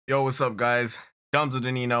Yo, what's up, guys? Dumbzo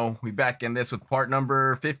Denino. We back in this with part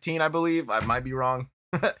number 15, I believe. I might be wrong.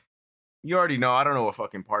 You already know. I don't know what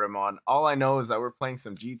fucking part I'm on. All I know is that we're playing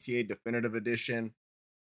some GTA Definitive Edition.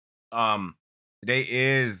 Today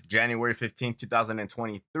is January 15th,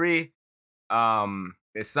 2023.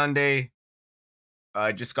 It's Sunday.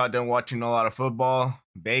 I just got done watching a lot of football.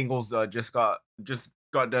 Bengals just got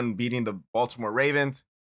done beating the Baltimore Ravens.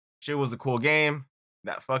 Shit was a cool game.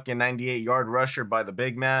 That fucking 98-yard rusher by the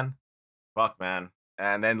big man. Fuck, man.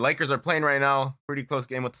 And then Lakers are playing right now. Pretty close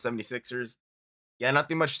game with the 76ers. Yeah,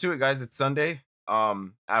 nothing much to it, guys. It's Sunday. I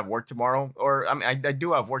have work tomorrow. Or, I mean, I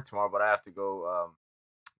do have work tomorrow, but I have to go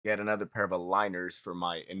get another pair of aligners for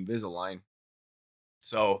my Invisalign.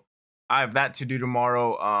 So, I have that to do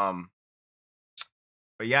tomorrow.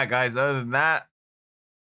 But yeah, guys, other than that,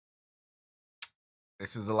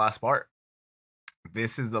 this is the last part.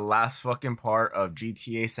 This is the last fucking part of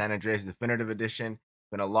GTA San Andreas Definitive Edition.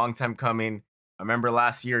 Been a long time coming. I remember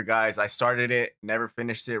last year, guys, I started it, never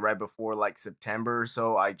finished it right before like September or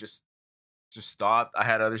so. I just stopped. I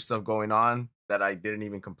had other stuff going on that I didn't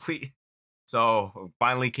even complete. So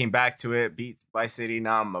finally came back to it, beat Vice City.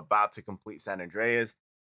 Now I'm about to complete San Andreas.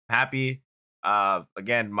 Happy.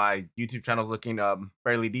 Again, my YouTube channel is looking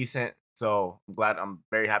fairly decent. So I'm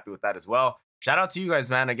very happy with that as well. Shout out to you guys,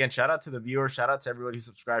 man. Again, shout out to the viewers. Shout out to everybody who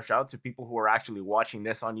subscribed. Shout out to people who are actually watching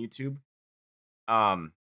this on YouTube.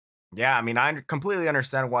 Yeah, I mean, I completely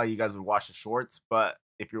understand why you guys would watch the shorts, but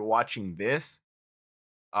if you're watching this,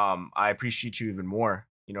 I appreciate you even more.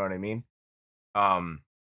 You know what I mean? But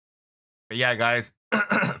yeah, guys.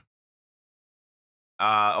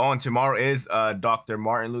 And tomorrow is Dr.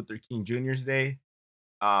 Martin Luther King Jr.'s Day.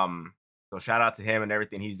 So shout out to him and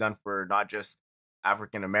everything he's done for not just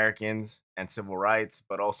African Americans and civil rights,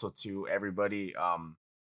 but also to everybody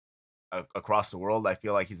across the world. I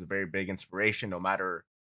feel like he's a very big inspiration, no matter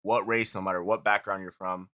what race, no matter what background you're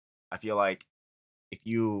from. I feel like if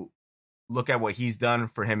you look at what he's done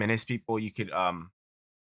for him and his people, you could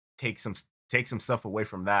take some stuff away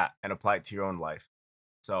from that and apply it to your own life.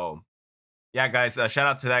 So yeah, guys, shout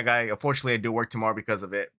out to that guy. Unfortunately, I do work tomorrow because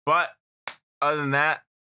of it. But other than that,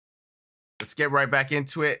 let's get right back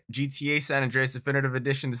into it. GTA San Andreas Definitive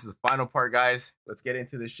Edition. This is the final part, guys. Let's get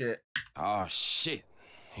into this shit. Oh, shit.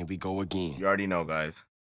 Here we go again. You already know, guys.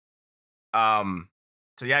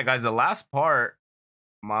 So yeah, guys, the last part,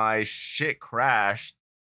 my shit crashed.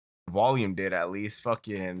 Volume did, at least.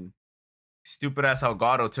 Fucking stupid ass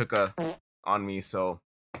Gato took on me. So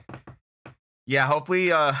yeah,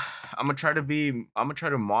 hopefully, I'm gonna try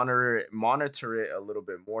to monitor it a little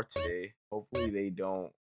bit more today. Hopefully they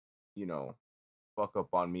don't, fuck up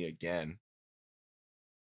on me again.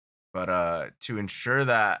 But to ensure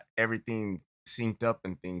that everything's synced up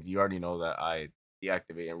and things, you already know that I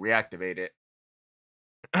deactivate and reactivate it.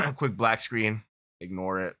 Quick black screen,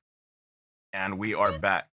 ignore it, and we are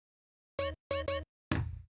back.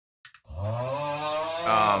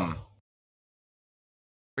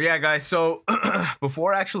 But yeah, guys, so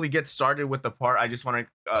before I actually get started with the part, I just want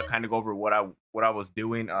to kind of go over what I was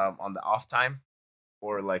doing on the off time,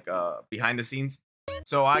 or like behind the scenes.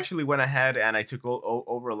 So I actually went ahead and I took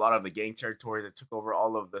over a lot of the gang territories. I took over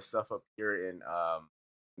all of the stuff up here in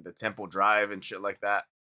the Temple Drive and shit like that.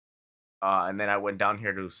 And then I went down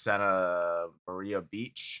here to Santa Maria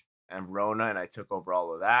Beach and Verona, and I took over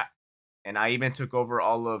all of that. And I even took over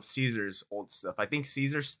all of Caesar's old stuff. I think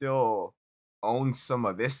Caesar still owns some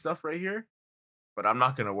of this stuff right here, but I'm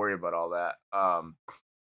not going to worry about all that. And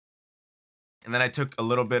then I took a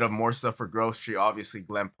little bit of more stuff for Grove Street. Obviously,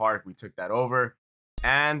 Glen Park, we took that over.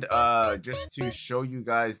 And just to show you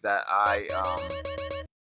guys that I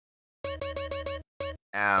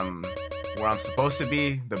am where I'm supposed to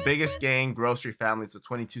be, the biggest gang, Grove Street families with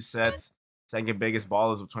 22 sets. Second biggest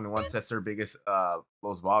ballers with 21 sets. Third biggest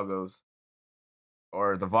Los Vagos,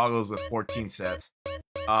 or the Vagos with 14 sets.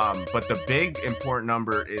 But the big important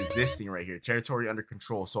number is this thing right here, territory under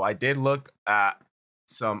control. So I did look at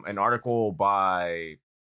an article by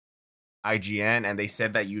IGN, and they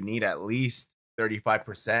said that you need at least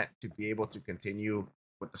 35% to be able to continue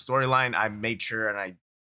with the storyline. I made sure and I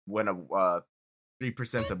went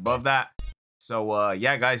 3% above that. So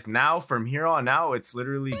yeah, guys, now from here on out, it's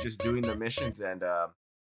literally just doing the missions and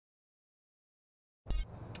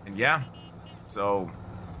yeah. So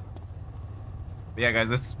yeah, guys,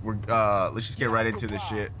 let's just get right into this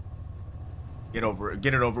shit. Get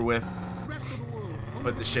it over with.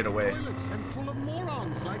 Put the shit away. And full of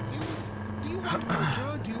morons like you. Do you want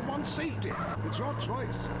culture? Do you want safety? It's your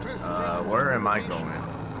choice. Where am I going?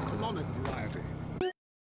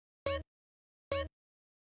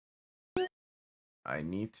 I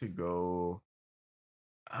need to go.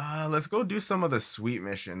 Let's go do some of the sweet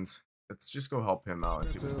missions. Let's just go help him out.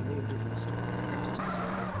 That's a whole different story.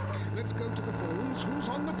 Let's go to the phones. Who's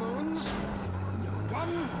on the phones? No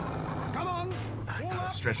one. Come on. I gotta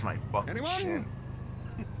stretch my fucking chin.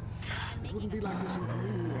 It wouldn't be like this in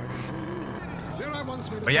Peru, I can tell you. There I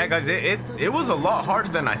once made But yeah, guys, it was a lot harder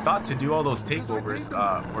than I thought to do all those takeovers,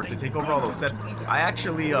 or to take over all those sets. I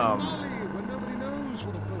actually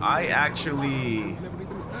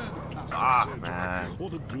man.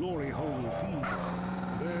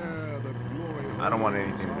 I don't want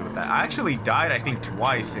anything to do with that. I actually died, I think,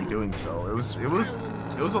 twice in doing so. It was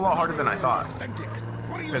a lot harder than I thought.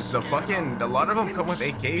 Because a lot of them come with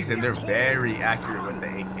AKs and they're very accurate with the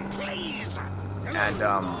AK. And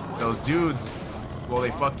those dudes, well,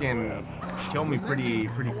 they fucking kill me pretty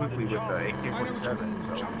quickly with the AK-47.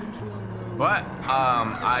 So, but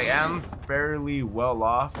I am fairly well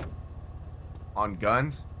off on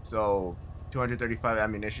guns. So 235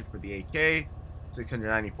 ammunition for the AK,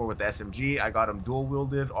 694 with the SMG. I got them dual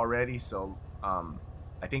wielded already. So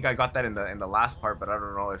I think I got that in the last part, but I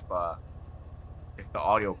don't know if the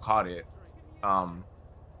audio caught it.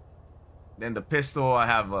 Then the pistol, I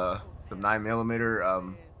have some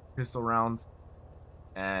 9mm pistol rounds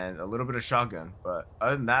and a little bit of shotgun, but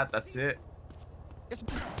other than that, that's it.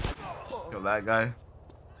 Kill that guy.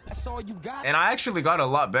 That's all you got. And I actually got a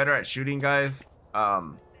lot better at shooting, guys.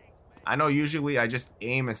 I know usually I just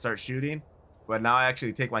aim and start shooting, but now I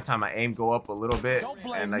actually take my time. I aim, go up a little bit,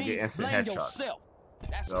 and I get instant headshots.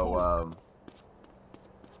 So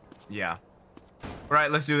yeah. All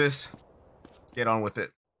right, let's do this. Let's get on with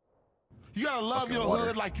it. You gotta love your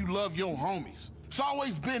hood like you love your homies. It's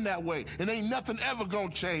always been that way, and ain't nothing ever gonna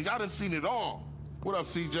change. I done seen it all. What up,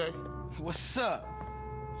 CJ? What's up?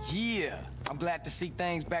 Yeah, I'm glad to see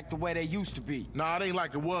things back the way they used to be. Nah, it ain't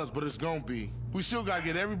like it was, but it's gonna be. We still gotta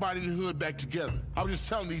get everybody in the hood back together. I was just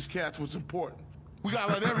telling these cats what's important. We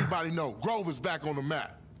gotta let everybody know Grove is back on the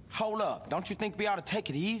map. Hold up, don't you think we ought to take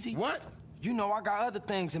it easy? What? You know I got other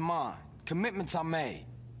things in mind. Commitments I made.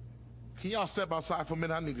 Can y'all step outside for a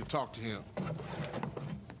minute? I need to talk to him.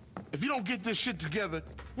 If you don't get this shit together,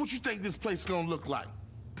 what you think this place is gonna look like?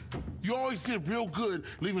 You always did real good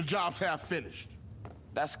leaving jobs half finished.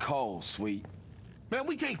 That's cold, sweet. Man,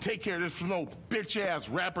 we can't take care of this from no bitch-ass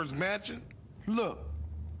rapper's mansion. Look,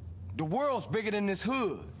 the world's bigger than this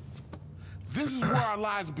hood. This is where our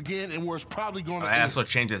lives begin and where it's probably going to end. I also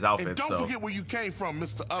changed his outfit, and don't forget where you came from,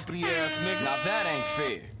 Mr. Uppity-ass nigga. Now that ain't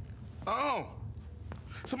fair. Oh.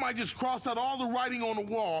 Somebody just crossed out all the writing on the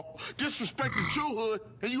wall, disrespected your hood,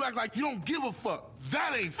 and you act like you don't give a fuck.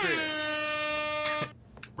 That ain't fair.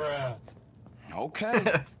 Bruh.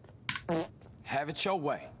 Okay. Have it your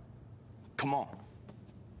way. Come on.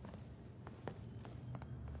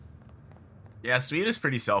 Yeah, Sweet is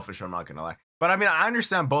pretty selfish, I'm not gonna lie. But I mean, I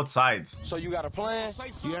understand both sides. So you got a plan?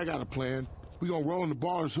 Yeah, I got a plan. We gonna roll in the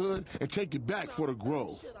bar's hood and take it back for the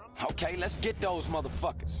Grove. Okay, let's get those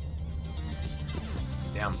motherfuckers.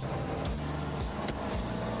 Damn.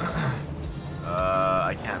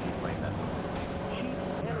 I can't be playing that.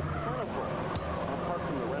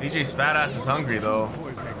 DJ's fat ass is hungry though.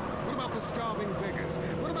 What about the starving beggars?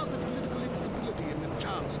 What about the political instability and the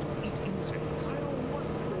chance to eat insects?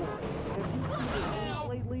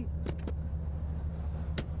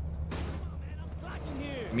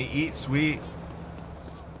 Me eat Sweet.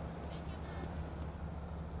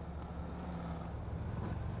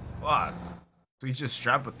 What? Sweet's just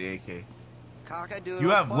strapped with the AK. You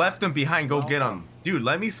have left him behind. Go get him. Dude,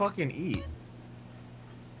 let me fucking eat.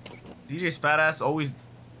 DJ's fat ass always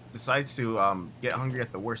decides to get hungry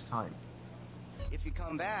at the worst time. If you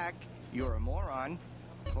come back, you're a moron.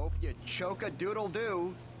 Hope you choke a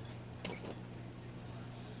doodle-doo.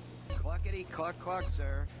 Cluckety cluck cluck,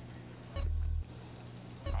 sir.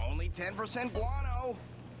 Only 10% guano.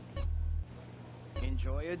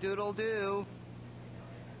 Enjoy a doodle-doo.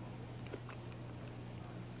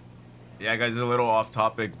 Yeah, guys, it's a little off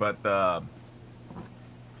topic, but the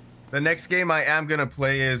next game I am gonna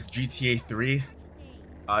play is GTA 3.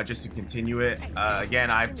 Just to continue it. Again,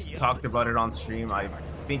 I've talked about it on stream. I'm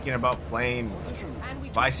thinking about playing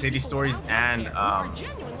Vice City Stories and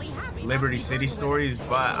Liberty City Stories,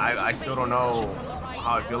 but I still don't know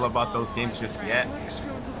how I feel about those games just yet.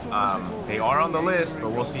 They are on the list,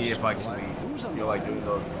 but we'll see if I actually feel like doing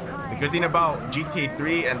those. The good thing about GTA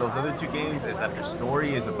 3 and those other two games is that their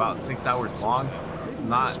story is about 6 hours long. It's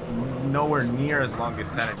not nowhere near as long as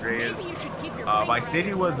San Andreas. Vice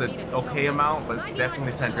City was an okay amount, but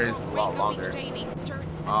definitely San Andreas is a lot longer.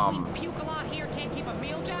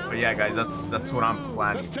 But yeah, guys, that's what I'm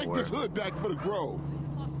planning for. Let's take this hood back for the Grove. This is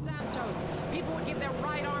Los Santos. People would give their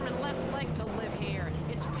right arm and left leg to live here.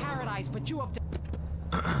 It's nice, but you have to.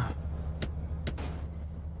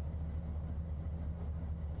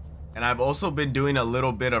 And I've also been doing a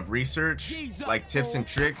little bit of research, like tips and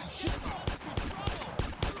tricks.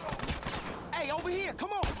 Hey, over here, come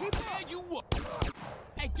on. You up.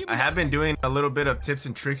 Hey, give me I have been doing a little bit of tips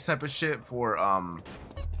and tricks type of shit for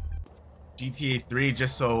GTA 3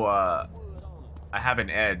 just so I have an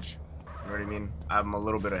edge. You know what I mean? I'm a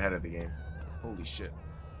little bit ahead of the game. Holy shit.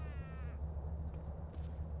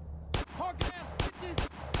 Park ass bitches.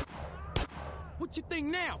 What you think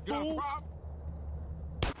now, fool?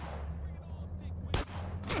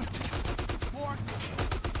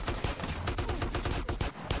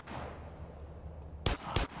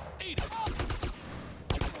 Eat it.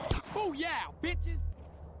 Booyah, bitches.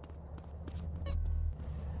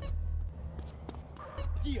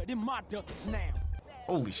 Yeah, them my ducats now.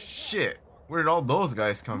 Holy shit. Where did all those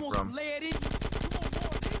guys come from?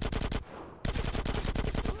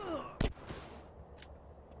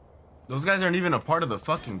 Those guys aren't even a part of the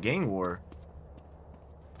fucking gang war.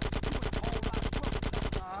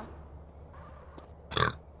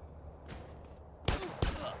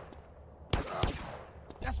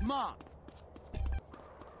 That's mine.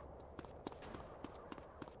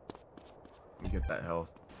 Let me get that health.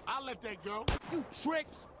 I'll let that go. You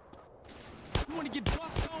tricks. You wanna get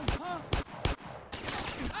bust on, huh?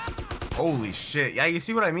 Holy shit. Yeah, you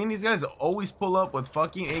see what I mean? These guys always pull up with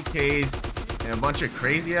fucking AKs and a bunch of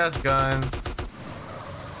crazy ass guns.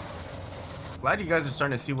 Glad you guys are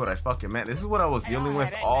starting to see what I fucking meant. This is what I was dealing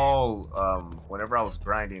with all whenever I was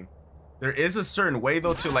grinding. There is a certain way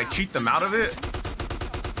though to like cheat them out of it.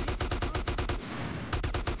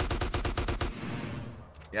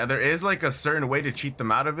 Yeah, there is like a certain way to cheat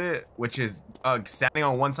them out of it, which is standing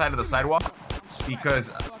on one side of the sidewalk,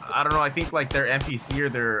 because I don't know, I think like their NPC or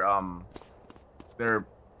their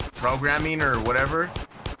programming or whatever,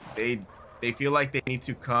 they feel like they need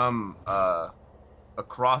to come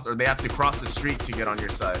across, or they have to cross the street to get on your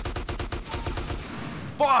side.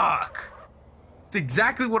 Fuck! It's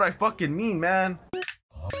exactly what I fucking mean, man.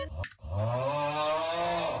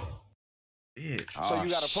 Bitch. So you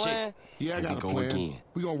got a plan? Yeah, I got a plan.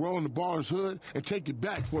 We gonna roll in the bar's hood and take it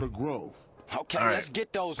back for the Grove. Okay, All right. let's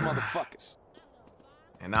get those motherfuckers.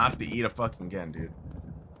 And I have to eat a fucking gun, dude.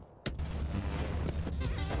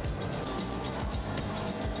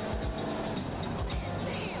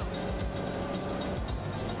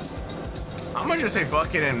 I'm gonna just say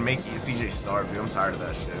fuck it and make CJ starve, dude. I'm tired of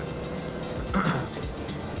that shit.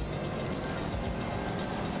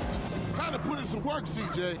 Time to put in some work,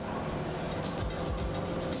 CJ.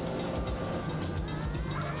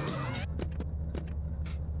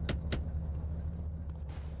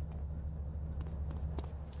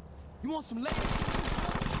 You want some legs?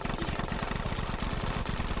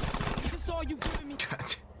 This all you giving me?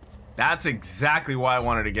 That's exactly why I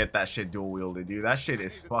wanted to get that shit dual wielded, dude. That shit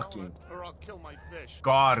is fucking Or I'll kill my fish.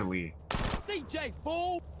 godly. CJ,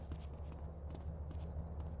 fool!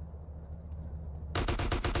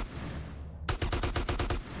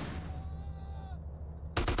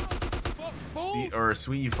 Or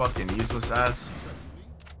sweet, you fucking useless ass.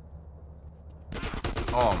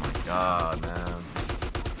 Oh my god, man.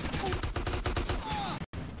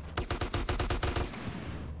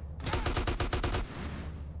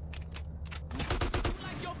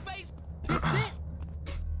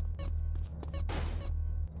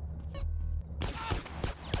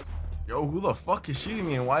 Yo, who the fuck is shooting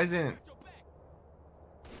me and why isn't...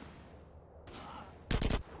 There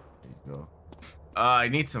you go. I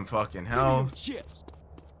need some fucking health. Chips.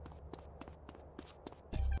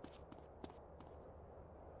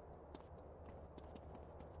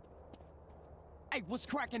 Hey, what's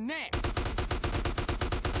cracking now?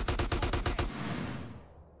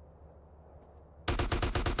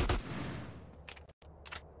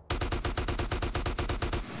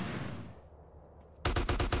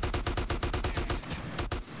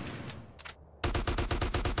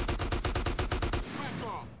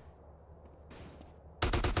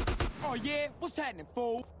 Oh yeah, what's happening,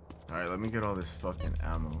 fool? Alright, let me get all this fucking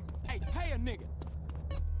ammo. Hey, pay a nigga.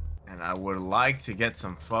 And I would like to get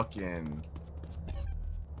some fucking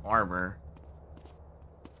armor.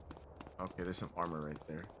 Okay, there's some armor right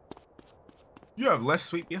there. You have left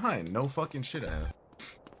sweet behind. No fucking shit I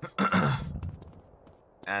have.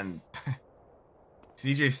 And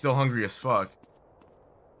CJ's still hungry as fuck.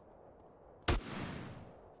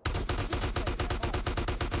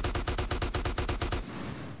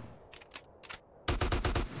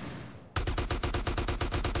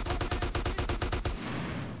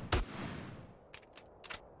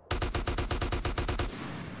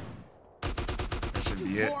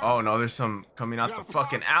 shit. Oh no, there's some coming out the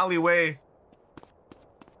fucking alleyway.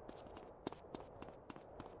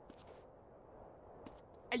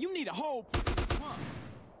 Hey, you need a whole pump.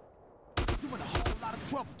 You in a whole lot of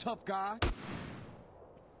trouble, tough guy.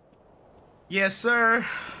 Yes, sir.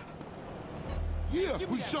 Yeah,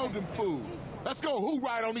 we showed them food. Let's go who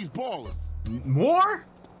ride on these ballers. More?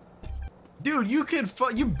 Dude, you could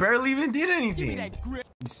you barely even did Give me anything. that grip.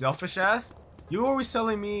 You selfish ass. You always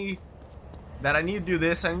telling me that I need to do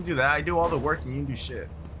this, I need to do that. I do all the work and you do shit.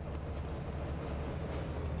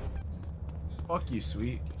 Fuck you,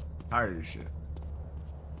 sweet. Tired of your shit.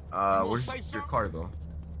 Where's your car though?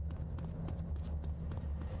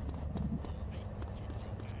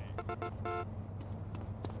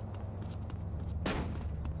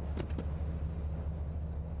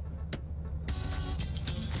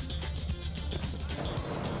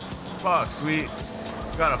 Fuck, sweet.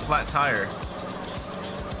 Got a flat tire.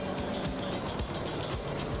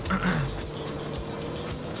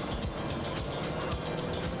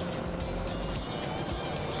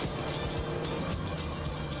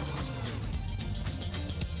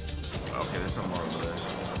 Okay, there's some more over there.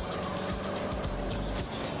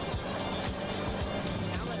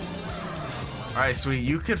 Alright, sweet,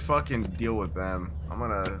 you could fucking deal with them. I'm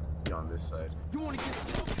gonna be on this side. You wanna get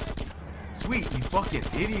Sweet, you fucking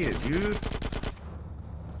idiot, dude.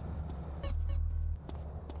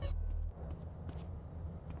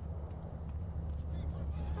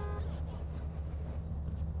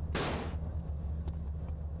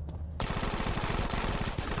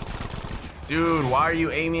 Dude, why are you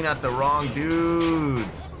aiming at the wrong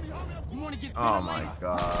dudes? Oh my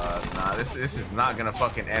god. Nah, this is not gonna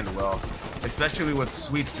fucking end well. Especially with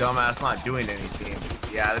Sweet's dumbass not doing anything.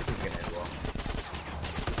 Yeah, this is gonna end well.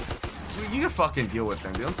 Sweet, you can fucking deal with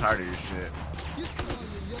them, dude. I'm tired of your shit.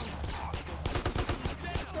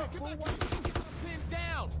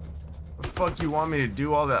 The fuck you want me to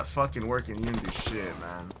do all that fucking work and you didn't do shit,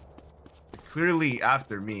 man. You're clearly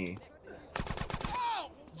after me.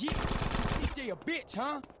 Yeah, DJ a bitch,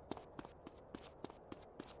 huh?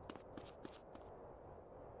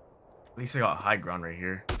 At least I got high ground right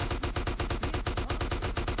here.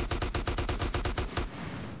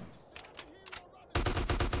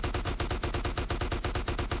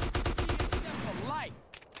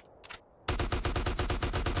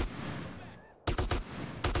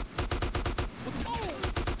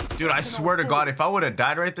 Dude, I swear to God, if I would have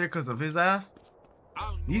died right there because of his ass,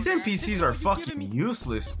 these NPCs are fucking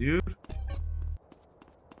useless, dude.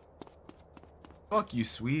 Fuck you,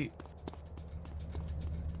 sweet.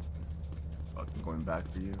 Fucking going back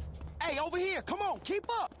for you. Hey, over here, come on, keep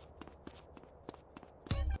up.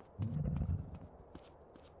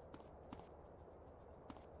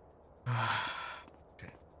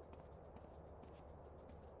 Okay.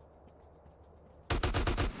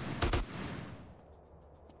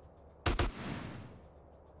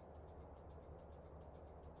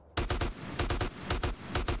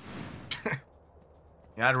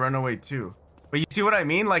 Yeah, I'd run away too. But you see what I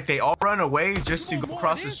mean? Like, they all run away just to go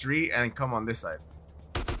across the street and come on this side.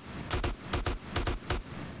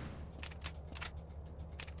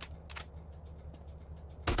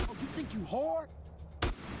 Oh, you think you hard?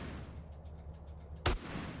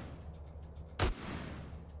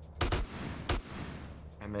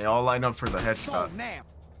 And they all line up for the headshot. So now.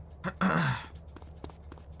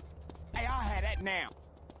 Hey, I'll have that now.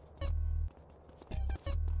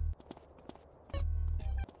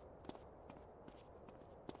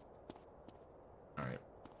 Alright.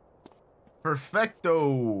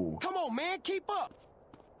 Perfecto. Come on, man, keep up.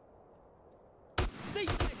 See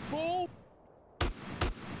that, fool.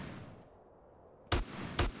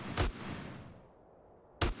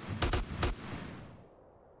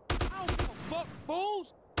 I don't give a fuck,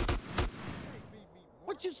 fools.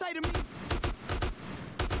 What you say to me?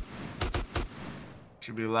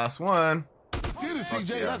 Should be the last one. Did it, CJ?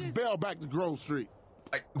 yeah. Let's bail back to Grove Street.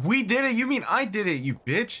 We did it. You mean I did it, you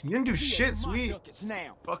bitch? You didn't do shit, sweet.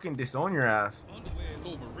 Now. Fucking disown your ass.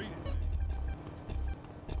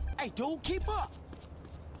 Hey, dude, keep up.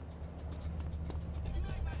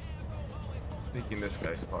 Thinking this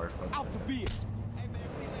guy's car. Fuck. Out the beer.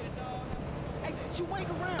 Hey, you wait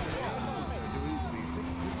around.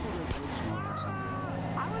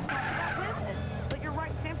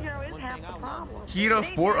 Kita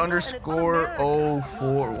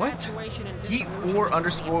 4_04. What? Heat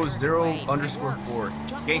 4_0_4.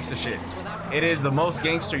 Gangsta shit. It is the most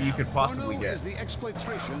gangster you could possibly get. Is the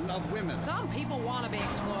exploitation of women. Some people want to be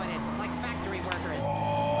exploited, like factory workers.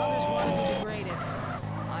 Others want to be degraded.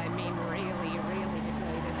 I mean, really, really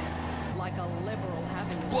degraded. Like like a liberal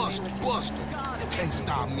having his Bust, way with you. bust. Can't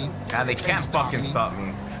stop me. Yeah, they can't fucking stop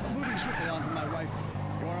me. I'm moving swiftly on from my wife.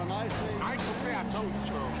 You're on ice. I ain't okay, I told you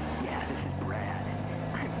so. Yeah, this is Brad.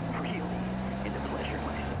 I'm really into pleasure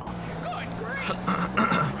myself. Good grief!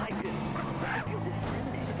 I feel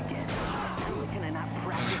discriminated against. Can I not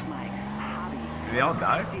practice my hobby? Did they all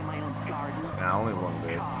die? See my own garden. Nah, only one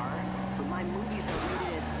did. Car, but my movies are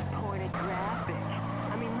rated pornographic.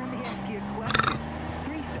 I mean, let me ask you a question.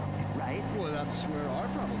 Threesome, right? Well, that's where our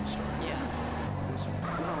problems start. Yeah.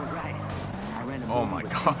 Oh, right. I ran a Oh movie my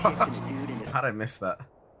with god. two chicks and a dude in a How'd I miss that?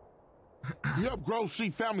 Yep, Grove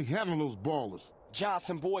Street family handle those ballers.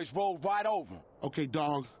 Johnson boys rolled right over. Okay,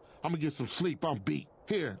 dog, I'm gonna get some sleep. I'm beat.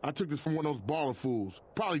 Here, I took this from one of those baller fools.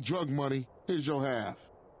 Probably drug money. Here's your half.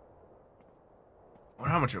 I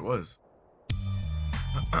wonder how much it was.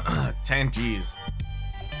 10 G's.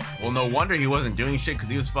 Well, no wonder he wasn't doing shit because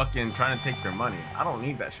he was fucking trying to take their money. I don't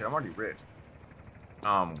need that shit. I'm already rich.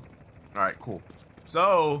 All right, cool.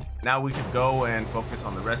 So now we could go and focus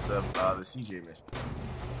on the rest of the CJ mission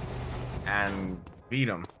and beat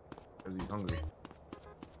him because he's hungry.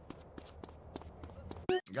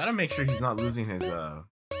 Gotta make sure he's not losing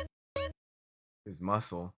his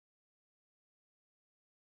muscle.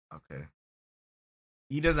 Okay.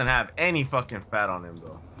 He doesn't have any fucking fat on him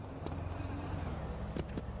though.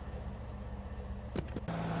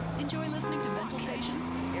 Enjoy listening to Mental Patients.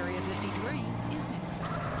 Area 53 is next.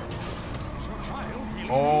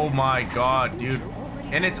 Oh my god, dude.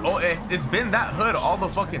 And it's been that hood all the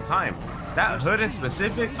fucking time. That hood in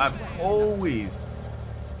specific, I've always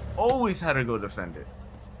had to go defend it.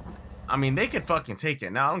 I mean, they could fucking take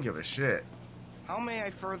it now. I don't give a shit. How may I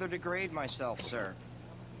further degrade myself, sir?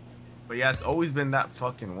 But yeah, it's always been that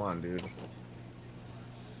fucking one, dude.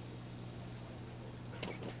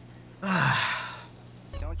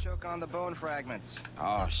 Don't choke on the bone fragments.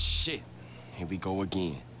 Oh, shit. Here we go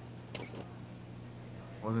again.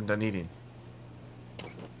 Wasn't done eating.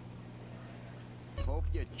 Hope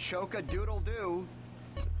you choke a doodle do.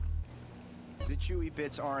 The chewy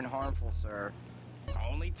bits aren't harmful, sir.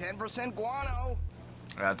 Only 10% guano.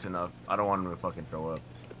 That's enough. I don't want him to fucking throw up.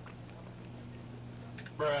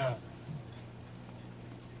 Bruh.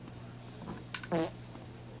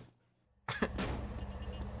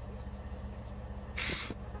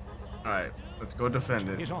 Alright, let's go defend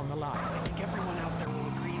it. Is on the line. I think everyone out there will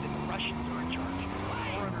agree that the Russians are in charge.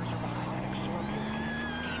 Foreigners are behind that exorbitant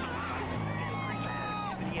Denino fight. It increases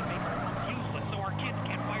productivity and makes them useless so our kids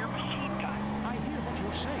can't fire machine guns. I hear what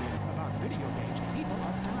you're saying about video games. People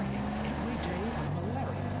are dying every day of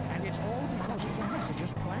malaria, and it's all because of the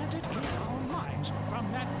messages planted in our minds from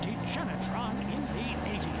that degenitron in the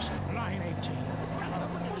 80s. Line 18.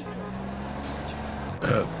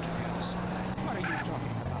 What are you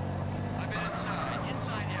talking about? I've been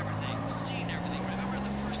inside everything, seen everything. Remember the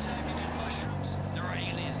first time you did mushrooms? There are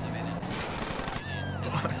aliens living inside. Aliens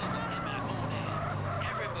available in my own hands.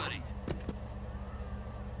 Everybody.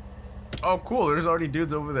 Oh, cool. There's already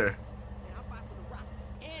dudes over there.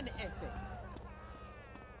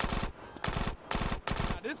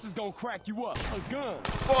 Now this is gonna crack you up. A gun.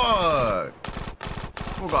 Fuck.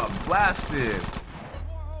 Who got blasted?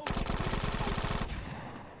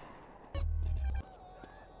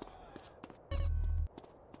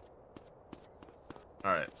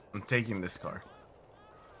 Alright, I'm taking this car.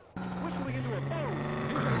 Great.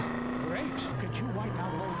 Could you wipe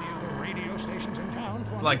out all the other radio stations in town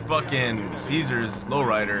for It's like fucking Caesar's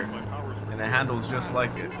lowrider, and it handles just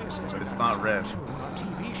like it, but it's not red.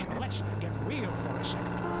 TV show. Let's get real for a second.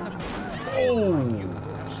 Oh!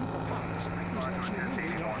 Have superpowers. That you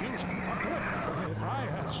really don't use them for good. If I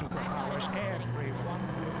had superpowers, everyone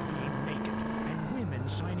would be naked, and women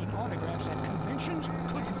signing autographs at conventions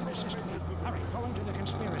couldn't resist me. All right, going to the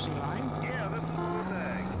conspiracy line. Yeah, that's the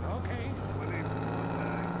thing. Okay.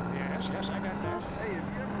 Yes, I got that. Hey, if you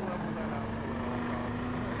ever level that out,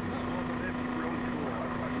 that'd be real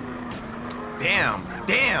cool.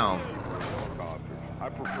 Damn! I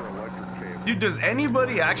prefer electric cable. Dude, does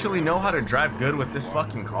anybody actually know how to drive good with this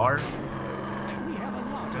fucking car? We have a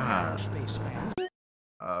lot of God. aerospace fans.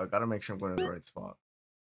 Gotta make sure I'm going to the right spot.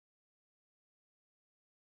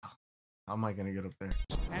 How am I gonna get up there?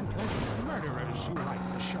 And plenty of murderers who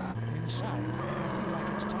like the show. Inside, I feel like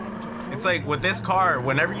it's time to It's like with this car,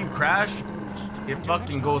 whenever you crash, it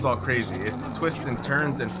fucking goes all crazy. It twists and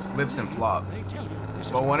turns and flips and flops.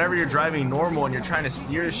 But whenever you're driving normal and you're trying to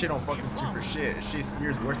steer, this shit don't fucking steer for shit. Shit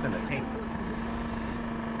steers worse than a tank.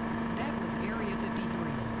 That was Area 53,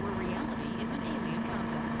 where reality is an alien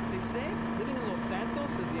concept. They say living in Los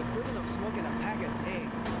Santos is the equivalent of smoking a pack a day.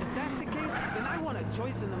 If that's the case, then I want a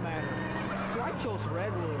choice in the matter. So I chose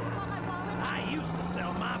Redwood. I used to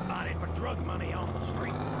sell my body for drug money on the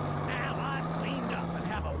streets. Now I've cleaned up and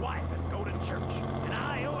have a wife and go to church. And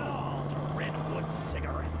I owe it all to Redwood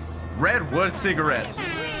cigarettes. Redwood cigarettes.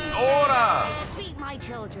 Ora! Beat my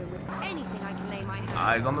children with anything I can lay my hands on.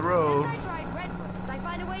 Eyes on the road. Since I tried Redwoods, I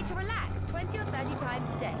find a way to relax 20 or 30 times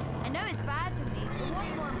a day. I know it's bad for me, but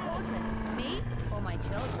what's more important, me or my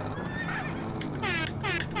children?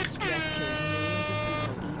 Stress kills millions of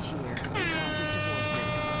people each year. It causes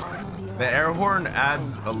divorces, automobile The air horn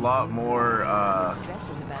accidents, adds a lot more stress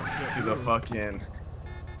is about to get to the real. fucking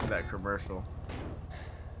that commercial.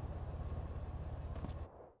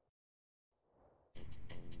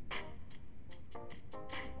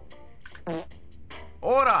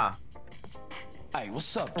 Ora! Hey,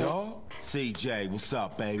 what's up, dog? CJ, what's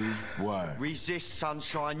up, baby? Word. Resist,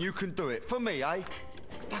 sunshine. You can do it. For me, eh?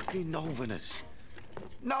 Fucking Northerners.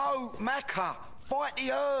 No, Macca. Fight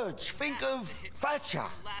the urge. Think of Thatcher.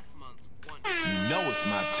 You know it's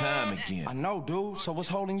my time again. I know, dude. So what's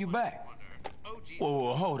holding you back?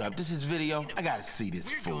 Whoa, hold up. This is video. I gotta see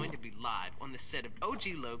this fool. Going to be live on the set of OG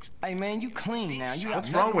Loke's. Hey, man, you clean now. You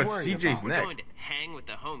What's wrong with CJ's We're neck? going to hang with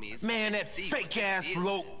the homies. Man, that fake ass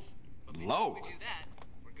Loke. Loke?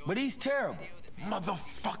 But he's terrible.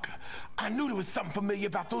 Motherfucker. I knew there was something familiar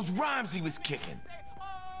about those rhymes he was kicking.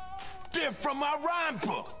 They're from my rhyme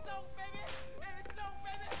book.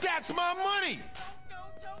 That's my money.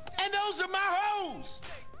 And those are my hoes.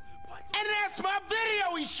 And that's my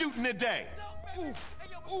video he's shooting today.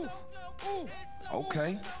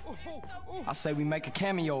 Okay. I say we make a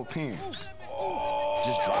cameo appearance.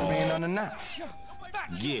 Just drop in unannounced.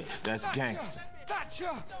 Yeah, that's gangster.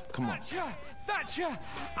 Come on. Thatcher,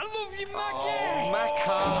 I love you, Mackie. Oh, Macca.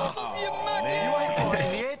 I love you, Mackie. Man, you ain't right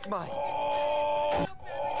in the head,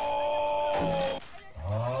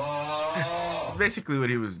 mate. Basically what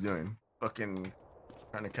he was doing. Fucking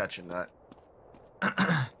trying to catch a nut.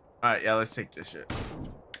 Alright, yeah, let's take this shit.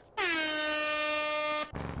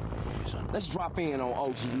 Let's drop in on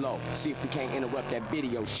OG Low. See if we can't interrupt that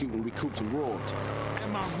video shoot and recoup some royalties.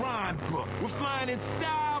 And my rhyme book. We're flying in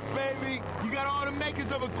style, baby. You got all the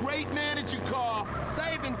makers of a great man at your car.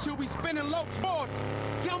 Saving till we spinning low sports.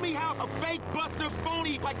 Tell me how a fake buster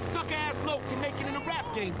phony like suck-ass Loke can make it in a rap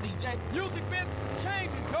game, CJ. Music business is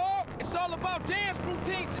changing, dog. It's all about dance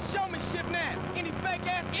routines and showmanship now. Any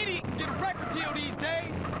fake-ass idiot can get a record deal these days.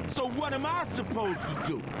 So what am I supposed to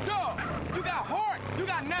do? Dog, you got heart, you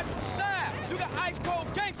got natural style, you got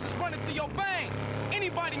ice-cold gangsters running through your veins.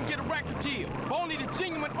 Anybody can get a record deal, but only the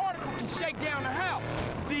genuine article can shake down the house.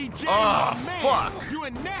 CJ, Oh, man, fuck. you're a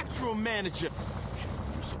natural manager.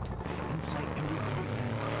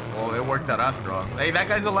 Well, it worked out after all. Hey, that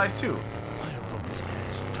guy's alive too.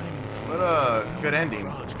 What a good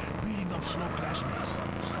ending.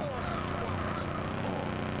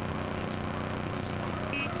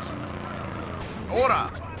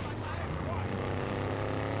 Ora!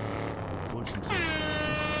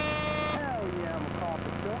 Hell yeah, I'm a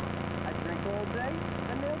coffee truck. I drink all day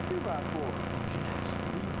and they'll 2x4.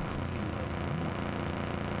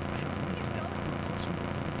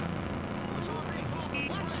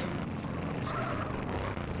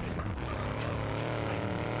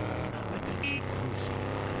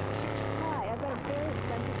 Hi, I've got a very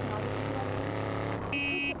expensive photography collection.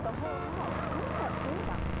 The whole house. What's that thing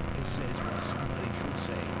about? It says what somebody should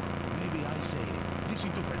say. Maybe I say it.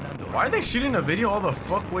 Listen to Fernando. Why are they shooting a video all the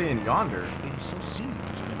fuck way in yonder? It is so silly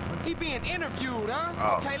to spend He being interviewed, huh?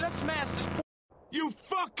 Oh. Okay, let's smash this. You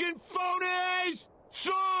fucking phonies!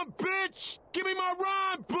 Son, bitch! Give me my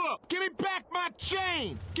rhyme book! Give me back my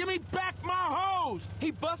chain! Give me back my hose!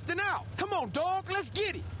 He busting out. Come on, dog, let's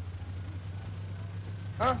get it.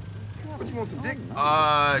 Huh? What, you want some dick?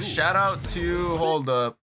 Shout out to, hold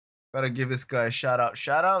up. Gotta give this guy a shout out.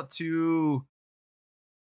 Shout out to,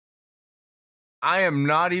 I am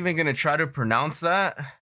not even gonna try to pronounce that.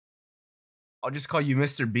 I'll just call you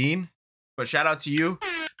Mr. Bean. But shout out to you.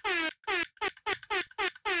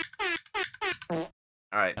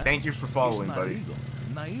 Alright, thank you for following, buddy. Legal.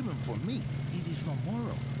 Not even for me. It is no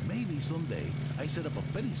moral. Maybe someday I set up a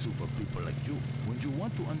petty suit for people like you. When you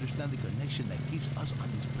want to understand the connection that keeps us on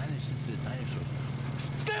this planet since the dinosaurs.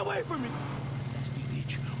 Stay away from me! That's the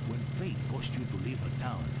itch. When fate forced you to leave a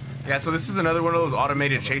town. Yeah, so this is another one of those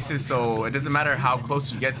automated chases, so it doesn't matter how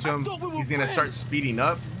close you get to him, he's gonna start speeding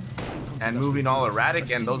up and moving all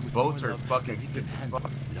erratic, and those boats are fucking stiff as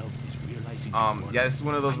fuck. Yeah, this is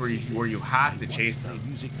one of those where you have to chase him.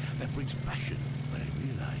 Music that brings passion, but I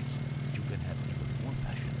realize you can have even more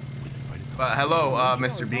passion with a credit card. But hello,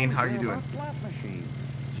 Mr. Bean, how are you doing?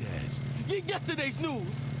 Yes. Yesterday's news.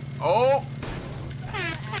 Oh!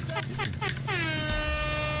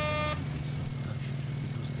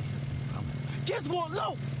 Kids want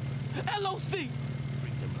low. LOC. Treat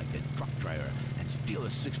them like a truck driver and steal a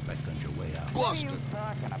six-pack on your way out. Buster. What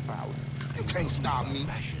are you talking about? You can't stop me.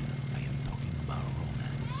 Passion. I am talking about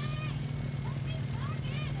romance.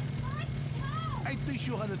 I teach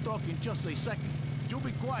you how to talk in just a second. You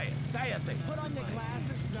be quiet. Cállate. Put on your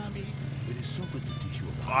glasses, dummy. It is so good to teach you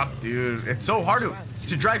about Fuck, dude. It's so hard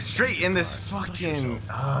to drive straight in this fucking...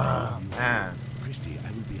 man. Christy,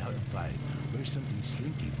 I will be out at 5. Wear something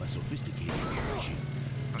slinky but sophisticated and refreshing.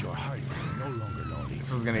 Your heart is no longer lonely.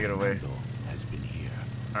 This was gonna get away. Has been here.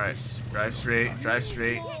 Alright, drive straight, drive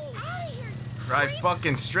straight. Drive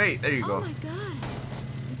fucking straight. There you Oh go. my god.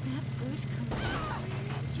 Is that bridge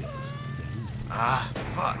coming? Ah,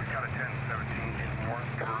 fuck.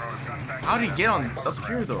 How did he get on up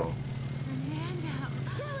here though?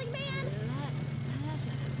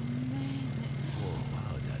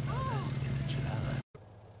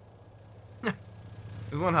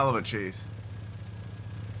 It was one hell of a chase.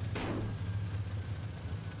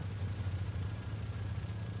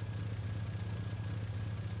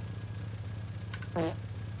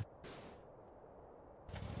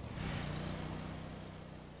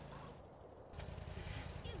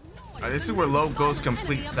 This is where Low goes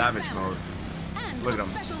complete savage mode. Look at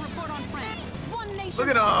him. Look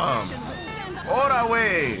at him! Ora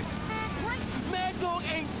way! Mad Dog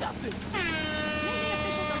ain't nothing.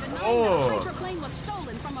 Oh! plane was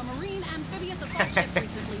stolen from a marine amphibious assault ship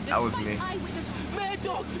recently. That was me. Mad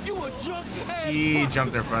Dog, you a drunk ass. He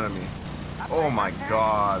jumped in front of me. Oh my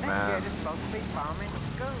god, man.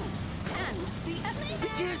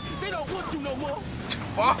 They don't want you no more.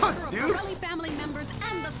 Fuck, dude. Family members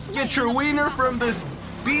and the Get your wiener from this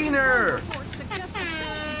beaner.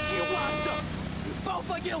 Both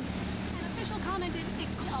of you. An official commented,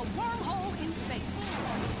 a wormhole in space.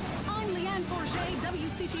 I'm Leanne Forget,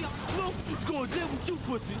 WCTR. Look, it's going to deal with you,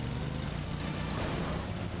 pussy.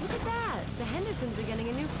 Look at that. The Hendersons are getting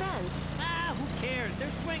a new fence. Ah, who cares? They're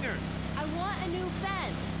swingers. I want a new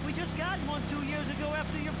fence. We just got one 2 years ago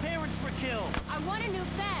after your parents were killed. I want a new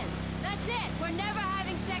fence. That's it. We're never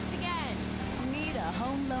having sex again. Need a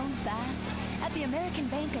home loan fast? At the American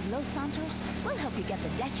Bank of Los Santos, we'll help you get the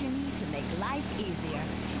debt you need to make life easier.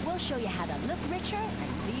 We'll show you how to look richer and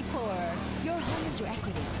be poorer. Your home is your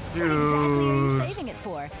equity. Dude. What exactly are you saving it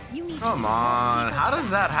for? You need Come on. How does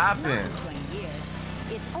that happen? 20 years.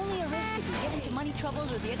 It's only a risk if you get into money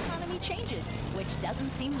troubles or the economy changes, which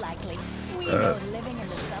doesn't seem likely. We know living in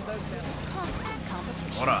the suburbs is a constant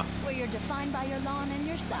competition, where you're defined by your lawn and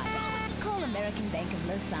your side. Call American Bank of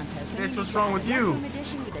Los Santos. Bitch, what's wrong with you? An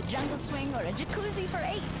addition with a jungle swing or a jacuzzi for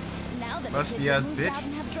 8. Now that the Musty kids ass have moved bitch. out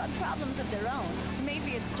and have drug problems of their own,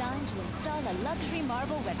 maybe it's time to install a luxury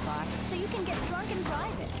marble wet bar so you can get drunk in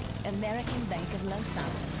private. American Bank of Los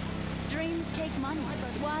Santos. Dreams take money.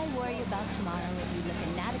 Why worry about tomorrow if you look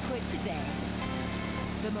inadequate today?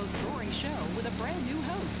 The most boring show with a brand new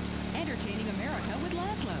host. Entertaining America with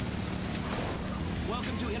Laszlo.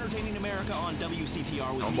 Welcome to Entertaining America on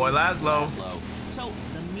WCTR with boy Laszlo. So,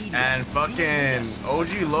 the media. And fucking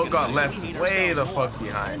OG Low got left way the fuck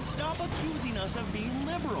behind. And stop accusing us of being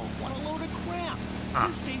liberal. What a load of crap.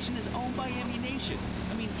 This station is owned by Ammunition.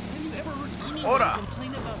 I mean, have you ever heard anyone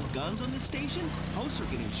complain about guns on this station? Hosts are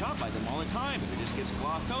getting shot by them all the time, and it just gets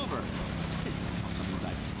glossed over. Also means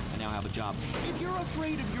I now have a job. If you're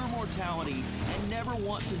afraid of your mortality and never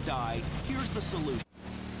want to die, here's the solution.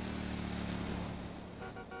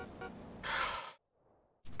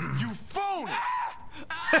 You phony!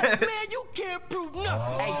 Man, you can't prove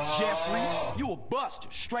nothing. Hey, Jeffrey, you a buster.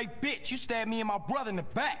 Straight bitch. You stabbed me and my brother in the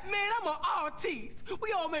back. Man, I'm an artiste.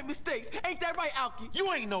 We all make mistakes. Ain't that right, Alki?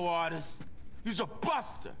 You ain't no artist. You's a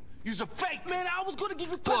buster. You's a fake. Man, I was gonna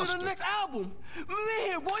give you credit on the next album.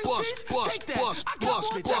 Man, royalties? Take that. I got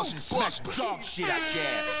more too. Smash dog shit out your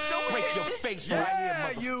ass. Break your face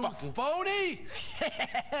right here, you motherfucker. phony!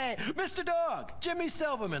 Mr. Dog, Jimmy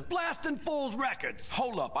Silverman, Blasting Fools Records.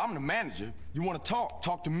 Hold up, I'm the manager. You want to talk?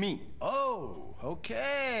 Talk to me. Oh,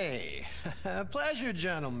 okay. Pleasure,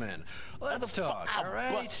 gentlemen. Let's talk, all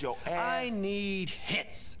right? Bust your ass. I need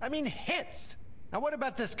hits. I mean hits. Now, what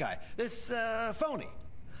about this guy? This, phony?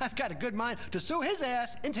 I've got a good mind to sue his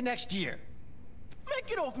ass into next year. Man,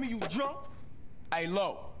 get off me, you drunk. Hey,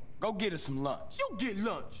 Lo, go get us some lunch. You get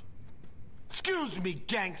lunch. Excuse me,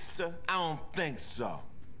 gangster. I don't think so.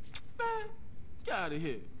 Man, get out of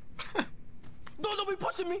here. Don't be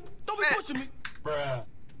pushing me. Don't be pushing me. Bruh.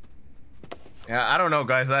 Yeah, I don't know,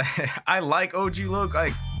 guys. I like OG Look.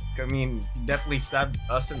 I mean, he definitely stabbed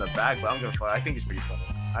us in the back, but I'm gonna I think it's pretty funny.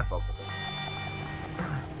 I fuck with it.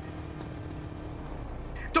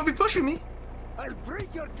 Don't be pushing me. I'll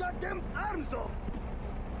break your goddamn arms off.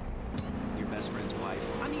 Your best best friend's wife.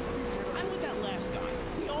 I mean, I'm with that last guy.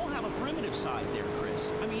 We all have a primitive side there,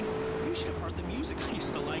 Chris. I mean, you should have heard the music I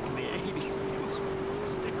used to like in the 80s. It was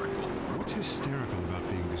hysterical. What's hysterical about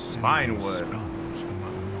being descended Fine from a wood. sponge and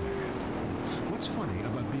not knowing it? What's funny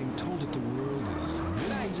about being told that the world is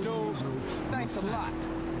Thanks, dude. years old? Thanks a lot.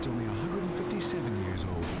 It's only 157 years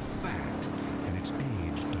old. Fact. And its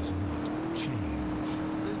age does not change.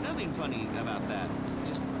 There's nothing funny about that. It's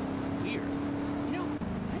just weird. You know,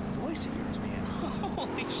 that voice of yours, man.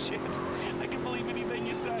 Holy shit. I can believe anything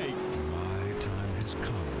you say. My time has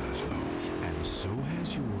come, Laszlo. And so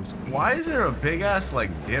has yours. Why is there a big ass like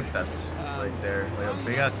dip that's right there? Like a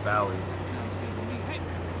big ass valley. Sounds good to me. Hey,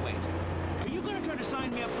 wait. Are you gonna try to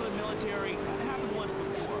sign me up for the military? That happened once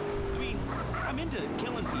before. I mean, I'm into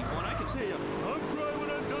killing people, and I can say, I'll cry when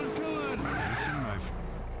I'm done killing. Listen, my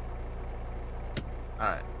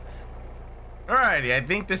Alright. Alrighty, I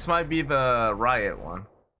think this might be the riot one.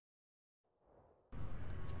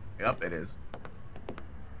 Yep, it is.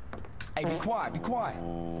 Hey, be quiet, be quiet.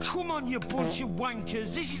 Come on, you bunch of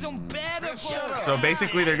wankers. This is unbearable. So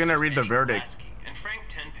basically, they're gonna read the verdict. And Frank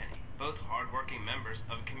Tenpenny, both hardworking members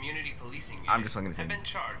of a community policing unit, I'm just looking to have say. been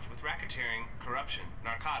charged with racketeering, corruption,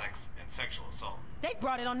 narcotics, and sexual assault. They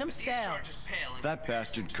brought it on themselves. That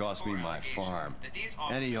bastard cost me my farm.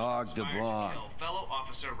 And he hogged the barn. Fellow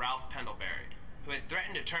officer Ralph Pendlebury, who had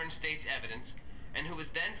threatened to turn state's evidence, and who was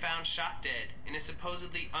then found shot dead in a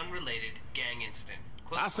supposedly unrelated gang incident.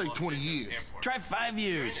 I say 20 years. Try 5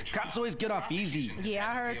 years. Cops always get off easy. Yeah,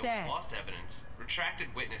 I heard that. Lost evidence,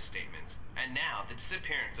 retracted witness statements, and now the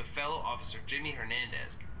disappearance of fellow officer Jimmy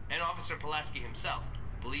Hernandez and Officer Pulaski himself,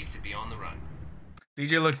 believed to be on the run.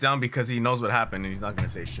 DJ looks down because he knows what happened and he's not gonna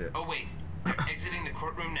say shit. Oh wait, they're exiting the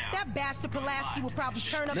courtroom now. That bastard Pulaski will probably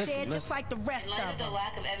turn up dead just like the rest of them.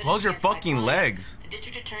 Close your fucking legs. The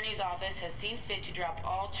district attorney's office has seen fit to drop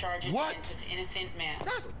all charges against this innocent man.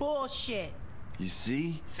 That's bullshit. You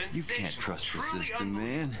see? You can't trust the system,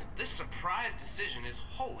 man. This surprise decision is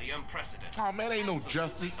wholly unprecedented. Oh man, ain't no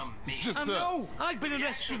justice. It's just I know. I've been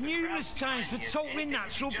arrested numerous times for totally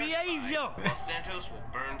natural behavior. Los Santos will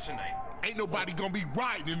burn tonight. Ain't nobody gonna be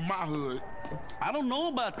riding in my hood. I don't know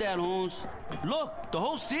about that, Holmes. Look, the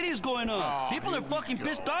whole city's going up. People are fucking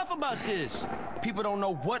pissed off about this. People don't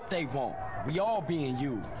know what they want. We all being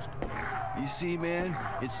used. You see, man?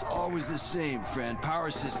 It's always the same, friend.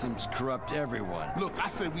 Power systems corrupt everyone. Look, I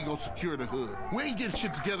say we go secure the hood. We ain't getting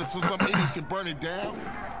shit together so some idiot can burn it down.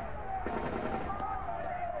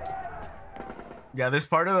 Yeah, this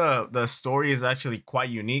part of the story is actually quite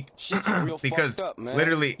unique because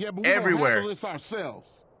literally Yeah, but we everywhere. Don't handle this ourselves.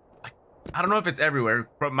 I don't know if it's everywhere,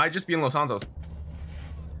 but it might just be in Los Santos.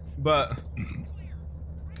 But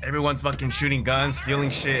everyone's fucking shooting guns,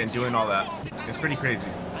 stealing shit, and doing all that. It's pretty crazy.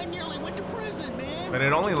 I nearly went to prison, man. But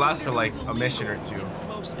it only lasts for like a mission or two.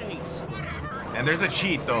 Most states. And there's a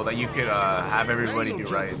cheat though that you could have everybody do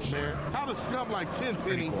right. Man. How does scum like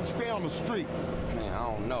Tenpenny stay on the streets? Man, I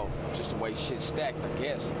don't know. Just the way shit's stacked, I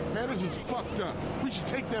guess. Man, this is fucked up. We should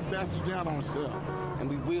take that bastard down ourselves. And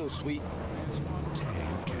we will, sweet.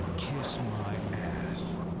 Fontaine can kiss my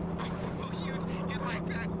ass. You'd like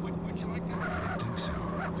that? Would you like that? I think so.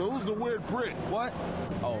 So who's the weird Brit? What?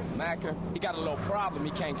 Oh, Macker. He got a little problem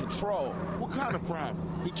he can't control. What kind of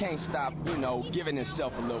problem? He can't stop, you know, giving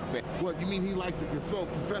himself a little bit. What, you mean he likes to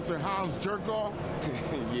consult Professor Hound's jerk off?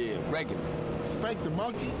 Yeah, regular. Spank the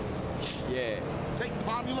monkey? Yeah. Take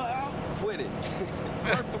Pomula out? Quit it.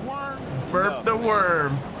 Burp the worm? Burp the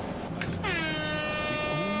worm. The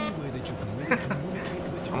only way that you can really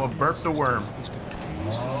communicate with I'm gonna burp the worm.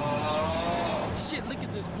 Shit, look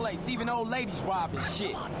at this place. Even old ladies robbing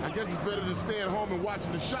shit. I guess it's better than staying home and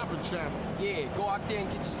watching the shopping channel. Yeah, go out there and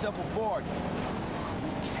get yourself a board.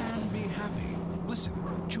 You can be happy. Listen,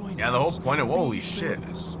 join Yeah, the whole point of holy shit.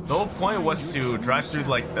 The whole point was to drive through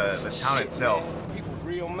like the town Shit, itself. Man. People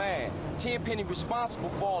real mad. Tenpenny responsible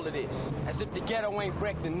for all of this. As if the ghetto ain't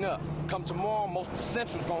wrecked enough. Come tomorrow, most of the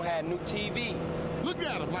Central's gonna have new TV. Look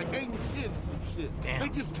at them like angry kids and shit. Damn. They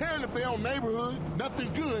just tearing up their own neighborhood.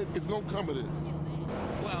 Nothing good is gonna come of this.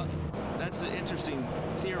 Well, that's an interesting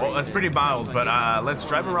theory. Well, that's pretty mild, but let's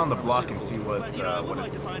drive around the block and see what it's really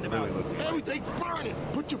looking like. Everything's burning.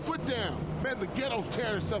 Put your foot down. Man, the ghetto's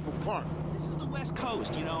tearing itself apart. This is the West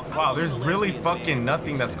Coast, you know. Wow, there's really fucking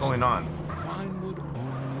nothing that's going on. Vinewood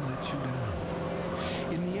only let you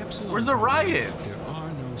down. In the Epsilon, Where's the riots? there are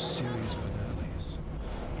no series finales.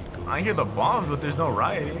 It goes I hear the bombs, but there's no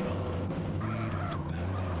rioting.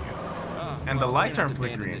 And the lights aren't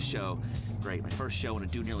flickering. This show. Great, my first show and a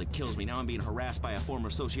dude nearly kills me. Now I'm being harassed by a former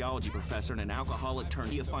sociology professor and an alcoholic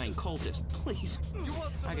turned deifying cultist. Please,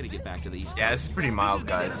 I gotta get back to these. Yeah, this is pretty mild,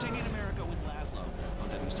 guys. Entertaining America with Labs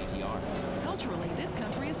WCTR. Culturally, this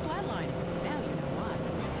country is flatlining. Now you know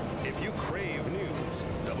why. If you crave news,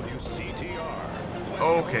 WCTR.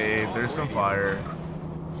 Okay, there's some fire.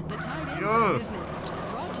 The Tide End Zone is next.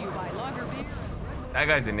 Brought to you by Lager Beer. That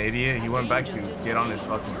guy's an idiot. He went back to get on his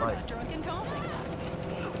fucking bike. Drunken coughing.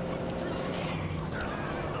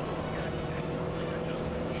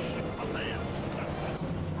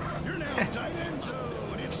 You're now in Tide End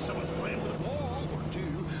Zone. If someone's playing with a ball or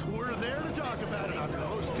two, we're there to talk about it. I'm your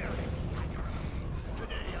host, Terry.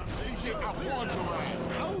 Today on the show,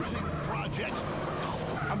 housing projects.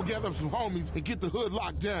 I'm gonna gather up some homies and get the hood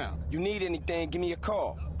locked down. You need anything, give me a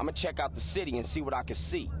call. I'm gonna check out the city and see what I can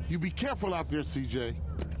see. You be careful out there, CJ.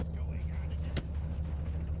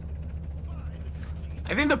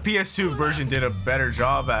 I think the PS2 version did a better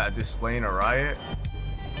job at displaying a riot.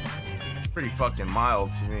 Pretty fucking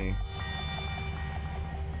mild to me.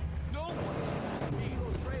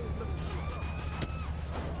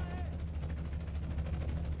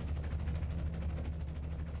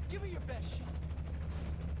 Give me your best shot.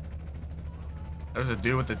 There's a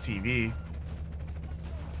dude with the TV.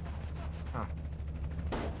 Huh.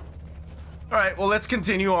 All right, well, let's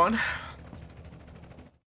continue on.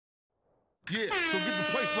 Yeah, so get the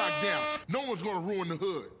place locked down. No one's gonna ruin the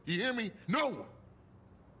hood. You hear me? No one.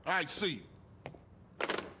 All right, see you.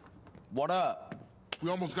 What up? We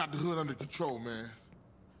almost got the hood under control, man.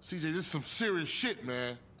 CJ, this is some serious shit,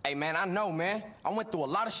 man. Hey, man, I know, man. I went through a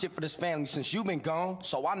lot of shit for this family since you've been gone,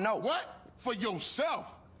 so I know. What? For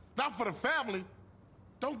yourself, not for the family.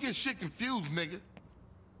 Don't get shit confused, nigga.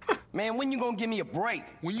 Man, when you gonna give me a break?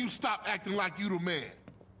 When you stop acting like you the man.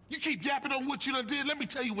 You keep yapping on what you done did, let me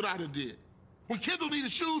tell you what I done did. When Kendall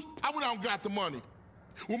needed shoes, I went out and got the money.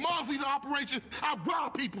 When Mars needed an operation, I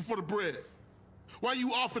robbed people for the bread. While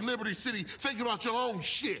you off in Liberty City thinking about your own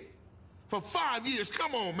shit. For 5 years,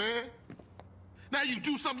 come on, man. Now you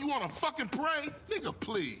do something you wanna fucking pray? Nigga,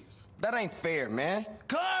 please. That ain't fair, man.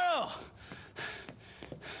 Carl!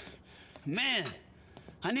 Man,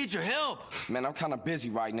 I need your help. Man, I'm kind of busy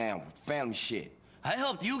right now with family shit. I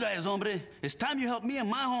helped you guys, hombre. It's time you help me and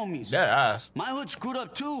my homies. Dead ass. My hood's screwed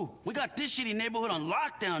up too. We got this shitty neighborhood on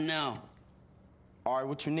lockdown now. All right,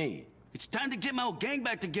 what you need? It's time to get my old gang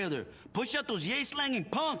back together. Push out those yay-slanging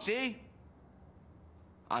punks, eh?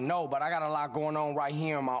 I know, but I got a lot going on right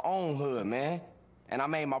here in my own hood, man. And I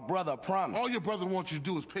made my brother a promise. All your brother wants you to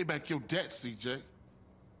do is pay back your debt, CJ.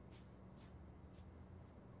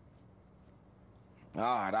 All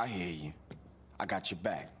right, I hear you. I got your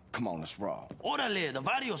back. Come on, let's roll. Orale, the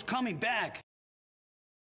Vario's coming back.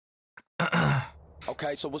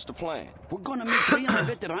 Okay, so what's the plan? We're gonna meet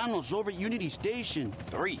 300 veteranos over at Unity Station.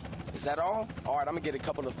 3? Is that all? All right, I'm gonna get a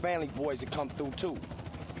couple of family boys to come through, too.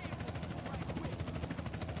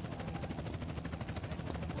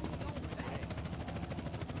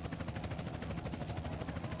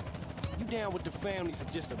 You down with the families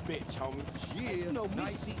are just a bitch, homie. Yeah, you know me,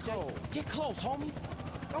 nice CJ. Get close, homies.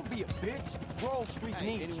 Don't be a bitch. Grove Street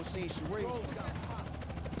needs. Anyone seen Sheree?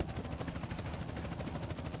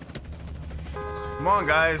 Come on,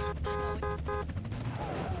 guys.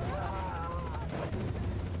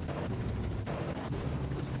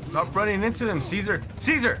 Stop running into them, Caesar.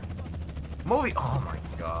 Caesar! Moly. Oh my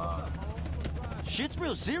god. Shit's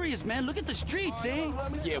real serious, man. Look at the streets, eh?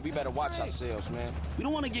 Yeah, we better watch ourselves, man. We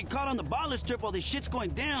don't want to get caught on the baller strip while this shit's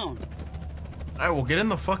going down. Alright, we'll get in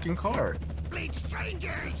the fucking car. Bleed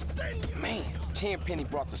strangers! Man, Tenpenny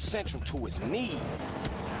brought the Central to his knees.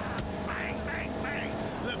 Bang, bang, bang!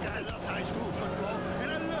 Look, I love high school football,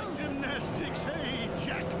 and I love gymnastics. Hey,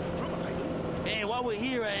 Jack from Idle. Hey, while we're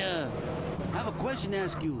here, I have a question to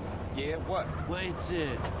ask you. Yeah, what? Well, it's,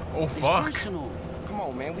 oh, it's fuck. personal. Come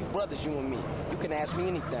on, man. We brothers, you and me. You can ask me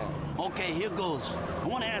anything. Okay, here goes. I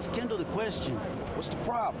want to ask Kendall the question. What's the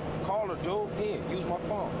problem? Call her, dude. Here, use my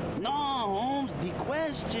phone. No, Holmes, the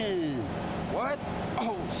question. What?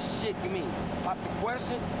 Oh, shit, you mean pop the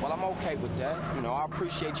question? Well, I'm okay with that. You know, I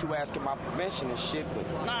appreciate you asking my permission and shit,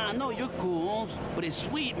 but... Nah, I know you're cool, Holmes, but it's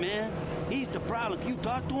sweet, man. He's the problem. Can you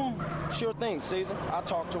talk to him? Sure thing, Caesar. I'll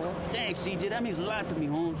talk to him. Thanks, CJ. That means a lot to me,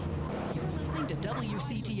 Holmes. You're listening to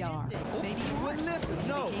WCTR. Maybe you wouldn't listen.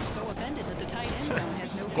 You became so offended that the Tide End Zone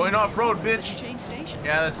has no... Going off-road, bitch. Change stations.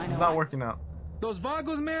 Yeah, that's not working out. Those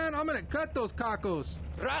vagos, man, I'm gonna cut those cacos.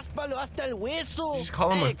 Ráspalo hasta el hueso. Just call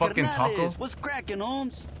him a fucking taco. What's cracking,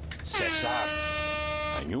 Holmes? Cesar.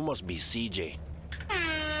 And you must be CJ.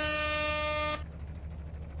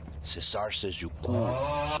 Cesar says you cool,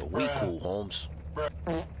 so we cool, Holmes.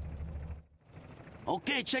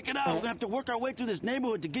 Okay, check it out. We're gonna have to work our way through this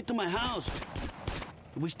neighborhood to get to my house.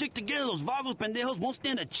 If we stick together, those vagos pendejos won't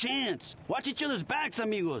stand a chance. Watch each other's backs,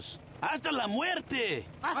 amigos. Hasta la muerte.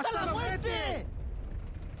 Hasta la muerte.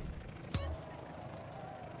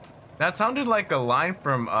 That sounded like a line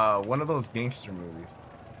from one of those gangster movies.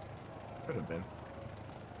 Could have been.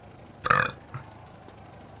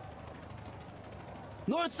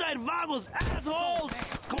 Northside Vagos, assholes!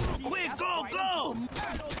 Come on, quick, go, go!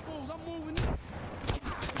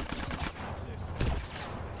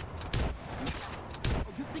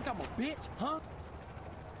 You think I'm a bitch, huh?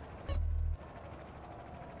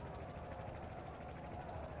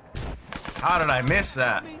 How did I miss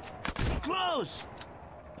that? Close!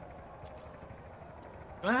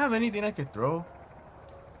 Do I have anything I could throw?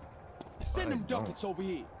 Send them ducats over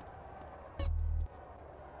here.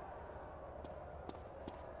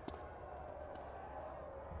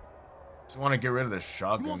 Just want to get rid of the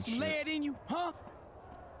shotgun You want some shit. lead in you, huh?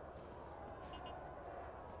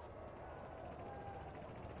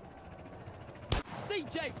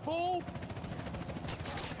 CJ, fool!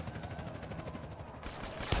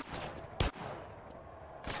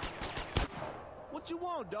 What you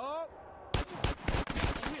want, dog?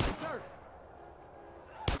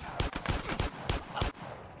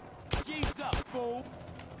 G's up, fool!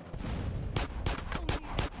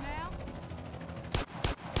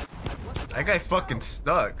 That guy's fucking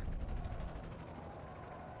stuck.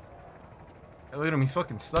 Hey, look at him, he's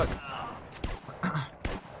fucking stuck. Oh,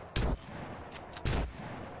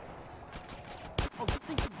 you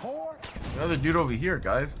think you whore? Another dude over here,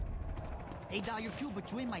 guys. Hey, dog, you're few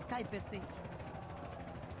between my type, I think.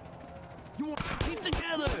 You want to keep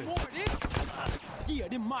together? Yeah,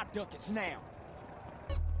 them my ducats now.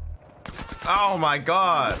 Oh my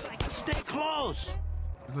god. Stay close.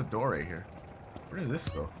 There's a door right here. Where does this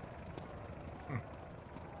go?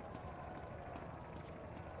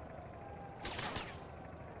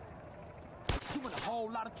 You in a whole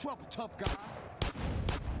lot of trouble, tough guy.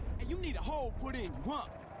 And you need a hole put in you, huh?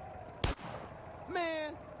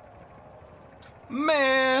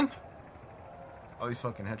 Man. All these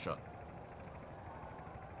fucking headshots.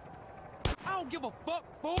 I don't give a fuck,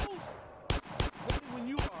 fools. Only when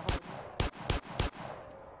you are home.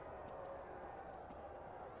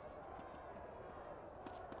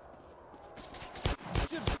 You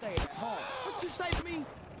should've stayed at home. What you say to me?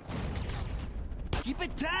 Keep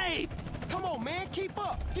it tight. Come on, man, keep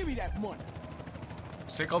up. Give me that money.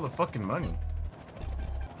 Just take all the fucking money.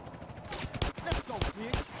 Let's go,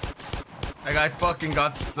 bitch. That guy fucking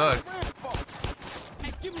got stuck.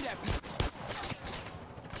 Hey, give me that bitch.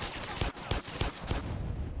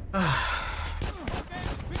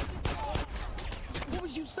 What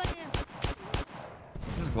was you saying?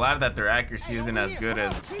 Just glad that their accuracy isn't as good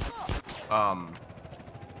as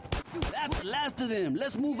That's the last of them.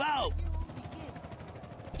 Let's move out.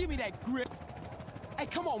 Give me that grip. Hey,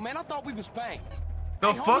 come on, man. I thought we was bang.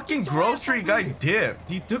 the Hey, homie, fucking get your ass grocery over guy here. dipped.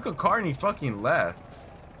 He took a car and he fucking left.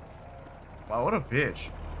 Wow, what a bitch.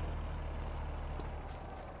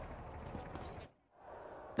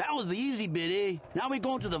 That was the easy bit, eh? Now we're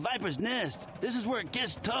going to the Viper's Nest. This is where it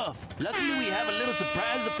gets tough. Luckily, we have a little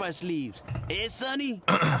surprise up our sleeves. Eh, Sonny?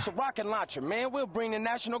 That's a rocket launcher, man. We'll bring the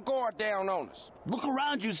National Guard down on us. Look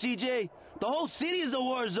around you, CJ. The whole city is a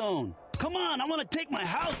war zone. Come on, I want to take my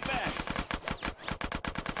house back.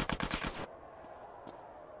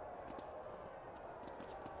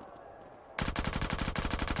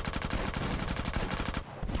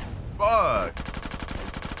 Fuck.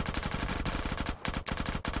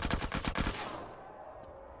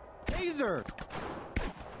 Taser.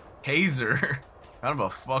 Hazer. Kind of a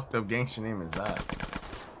fucked up gangster name is that?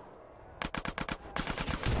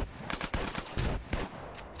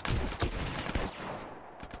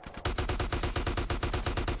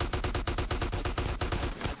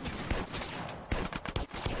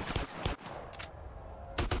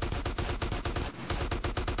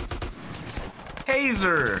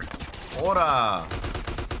 Hazer. Ora.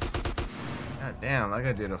 God damn, that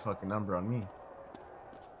guy did a fucking number on me.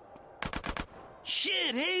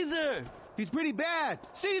 Shit, Hazer! He's pretty bad.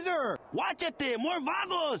 Caesar! Watch it there, more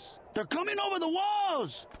vagos! They're coming over the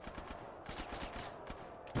walls!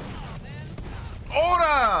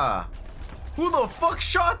 Ora! Who the fuck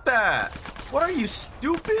shot that? What are you,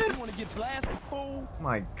 stupid? You wanna get blasted, fool?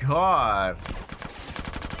 My god.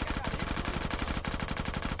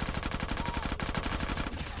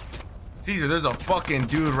 Caesar, there's a fucking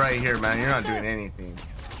dude right here, man. You're not doing anything.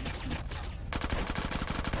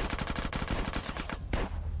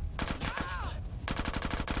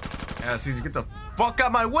 Yeah, Caesar, get the fuck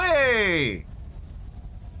out my way!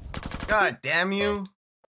 God damn you.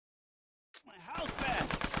 My house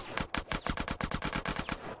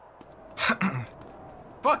back!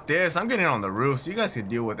 Fuck this, I'm getting on the roof so you guys can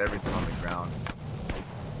deal with everything on the ground.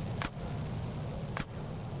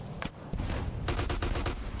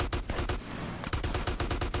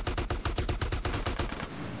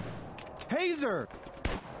 Taser!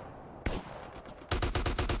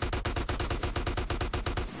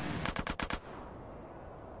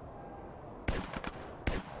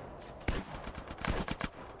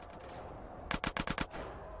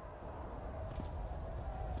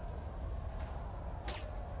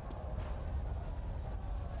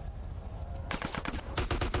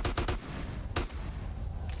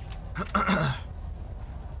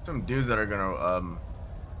 Some dudes that are gonna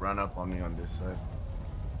run up on me on this side.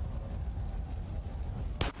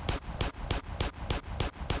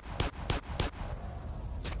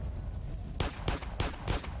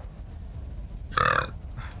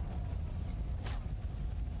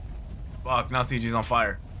 Fuck, now CG's on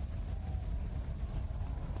fire.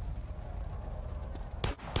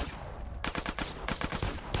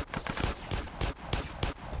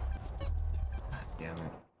 Damn it.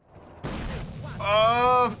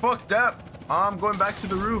 Oh, fuck that. I'm going back to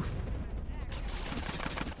the roof.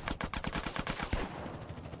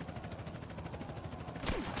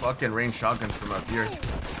 Fucking range shotguns from up here.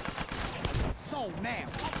 So now.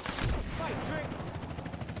 Fight, Trick.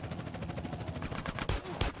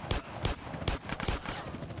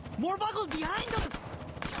 More buckles behind them!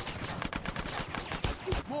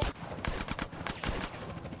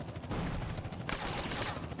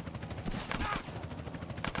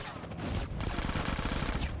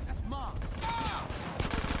 That's mine.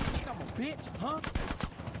 Come on, bitch, huh?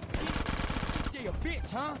 Stay a bitch,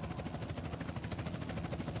 huh?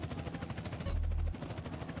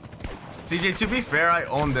 CJ, to be fair, I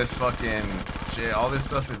own this fucking shit. All this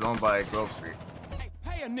stuff is owned by Grove Street.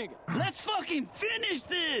 Hey, a nigga. Let's fucking finish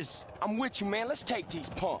this! I'm with you, man. Let's take these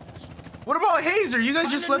punks. What about Hazer? You guys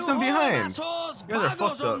just left him behind. Assholes, You guys are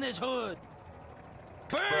fucked on up. this hood.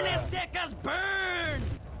 Burn it, Decas, burn!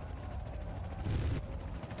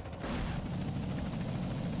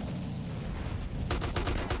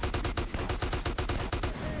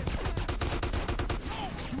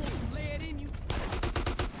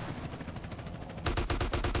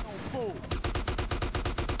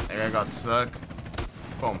 That guy got stuck.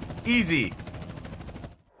 Boom. Easy.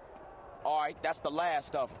 All right, that's the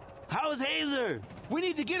last of them. How's Hazer? We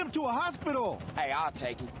need to get him to a hospital. Hey, I'll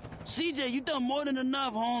take him. CJ, you done more than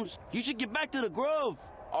enough, Holmes. You should get back to the Grove.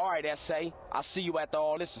 All right, S.A. I'll see you after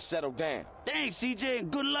all this is settled down. Thanks, CJ,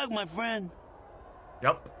 and good luck, my friend.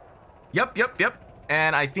 Yep.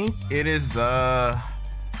 And I think it is the...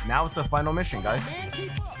 Now it's the final mission, guys.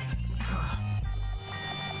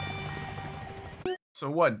 So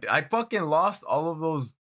what? I fucking lost all of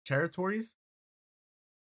those territories?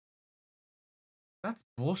 That's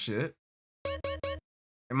bullshit.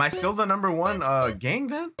 Am I still the #1 gang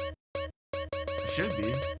then? I should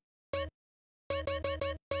be.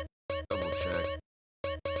 Double check.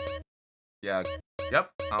 Yeah.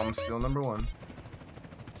 Yep. I'm still #1.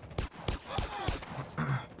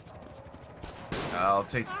 I'll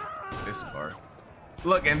take this car.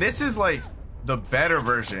 Look, and this is like the better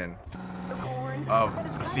version of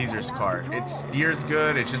Caesar's car. It steers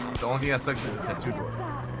good. It's just the only thing that sucks is it's a 2-door.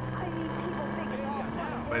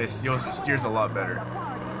 But it steers a lot better.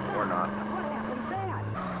 Or not.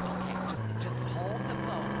 Just hold the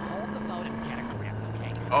phone and get a grip,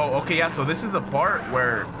 okay? Oh, okay, yeah, so this is the part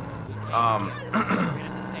where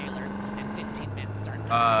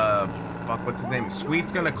fuck, what's his name?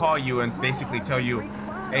 Sweet's gonna call you and basically tell you,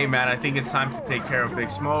 hey man, I think it's time to take care of Big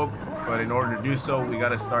Smoke, but in order to do so, we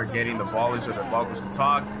gotta start getting the ballers or the boggers to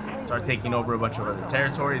talk, start taking over a bunch of other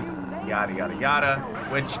territories, yada yada yada,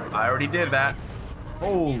 which I already did that.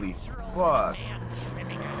 Holy fuck.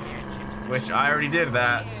 Which I already did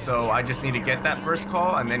that, so I just need to get that first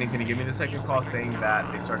call, and then he's gonna give me the second call saying that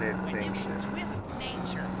they started saying shit.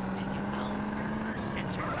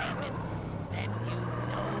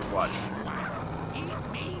 Watch.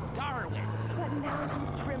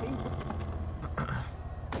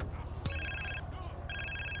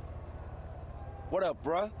 What up,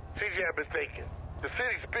 bruh? CJ, I've been thinking. The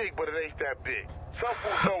city's big, but it ain't that big. Some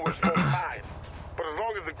fools know where smoke hides. But as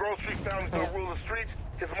long as the Grove Street family's gonna rule the streets,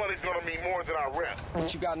 his money's gonna mean more than our rep.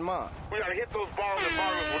 What you got in mind? We gotta hit those bars and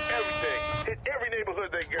bars with everything. Hit every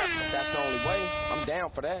neighborhood they got. That's the only way. I'm down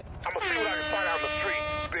for that. I'ma see what I can find out in the street.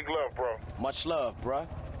 Big love, bro. Much love, bruh.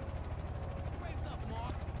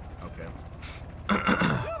 Okay.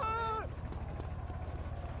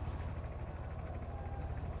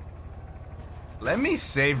 Let me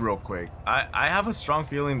save real quick. I have a strong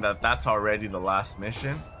feeling that that's already the last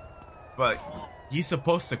mission. But he's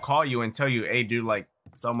supposed to call you and tell you, hey dude, like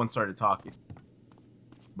someone started talking.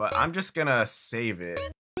 But I'm just gonna save it.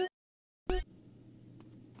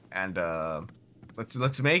 And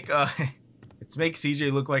let's make Let's make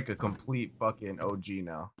CJ look like a complete fucking OG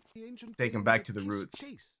now. Take him back to the roots.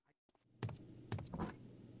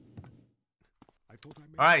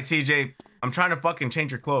 All right, CJ, I'm trying to fucking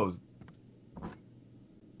change your clothes.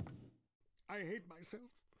 I hate myself.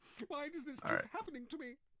 Why does this All keep right. happening to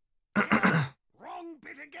me? Wrong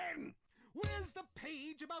bit again. Where's the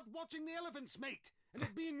page about watching the elephants mate and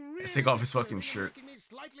it being really Take off his fucking shirt. making me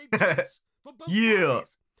slightly jealous for both Yeah.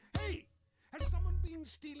 parties? Hey, has someone been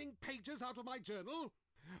stealing pages out of my journal?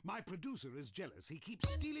 My producer is jealous. He keeps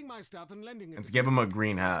stealing my stuff and lending it. Let's to give me. him a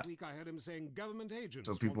green hat. Last week I heard him saying government agents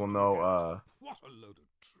So want people to know look at. What a load of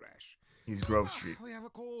trash. he's Grove Street. We have a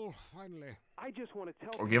call finally. I just want to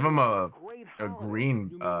tell Or give him a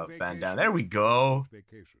green bandana. There we go.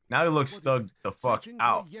 Now he looks thugged the fuck Searching for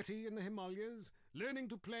out. a Yeti in the Himalayas, learning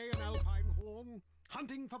to play an alpine horn,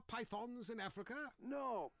 hunting for pythons in Africa.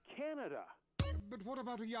 No, Canada. But what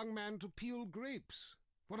about a young man to peel grapes?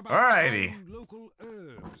 What about Alrighty. finding local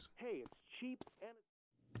herbs? Hey, it's cheap and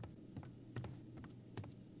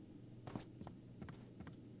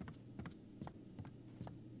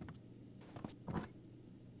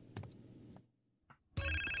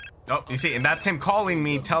Oh, you see, and that's him calling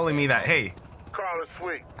me, telling me that, hey, Carl is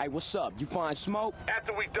sweet. Hey, what's up? You find smoke?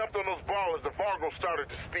 After we dumped on those ballers, the Fargo started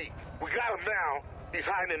to speak. We got him now. He's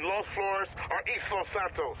hiding in Los Flores or East Los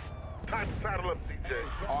Santos. Time to saddle up,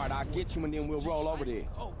 CJ. All right, I'll get you and then we'll roll over there.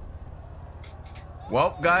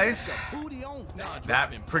 well, guys,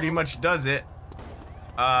 that pretty much does it.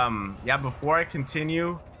 Yeah, before I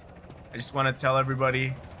continue, I just want to tell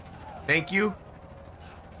everybody, thank you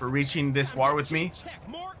for reaching this far with me.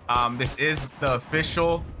 This is the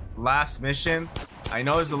official last mission. I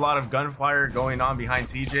know there's a lot of gunfire going on behind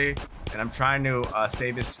CJ, and I'm trying to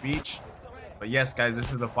save his speech. But yes, guys,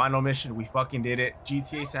 this is the final mission. We fucking did it.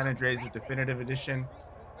 GTA San Andreas, the definitive edition.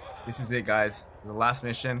 This is it, guys. The last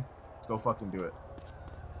mission. Let's go fucking do it.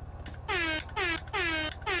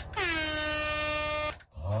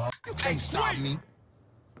 You can't stop me.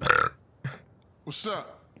 What's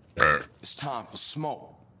up? It's time for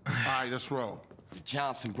smoke. All right, let's roll. The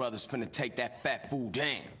Johnson brothers finna take that fat fool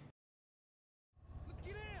down.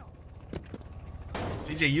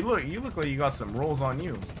 CJ, you look like you got some rolls on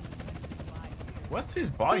you. What's his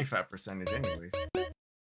body fat percentage, anyways?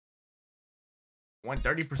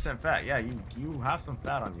 130% fat. Yeah, you have some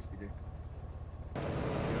fat on you, CJ.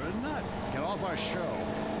 You're a nut. Get off our show.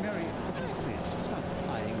 Mary, please stop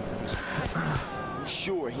lying. You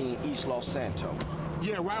sure he in East Los Santos?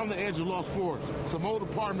 Yeah, right on the edge of Los Flores. Some old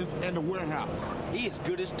apartments and a warehouse. He as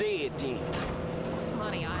good as dead, then. It's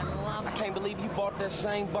money. I love I can't believe you bought that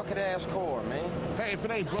same bucket-ass car, man. Hey, if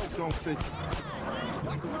it ain't broke, don't fix it.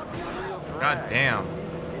 God damn.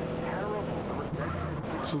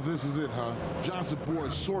 So this is it, huh? Johnson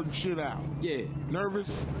boys sorting shit out. Yeah.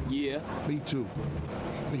 Nervous? Yeah. Me too.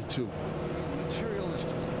 Me too.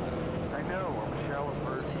 Materialistic. I know. Michelle was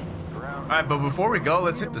around. Alright, but before we go,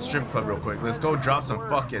 let's hit the strip club real quick. Let's go drop some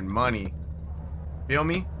fucking money. Feel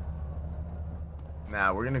me?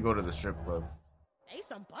 Nah, we're gonna go to the strip club.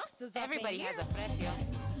 Everybody has a precio.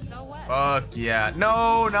 So what? Fuck yeah.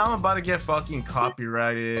 No, now I'm about to get fucking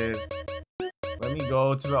copyrighted. Let me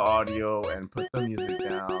go to the audio and put the music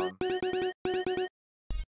down.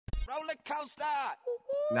 Roller coaster!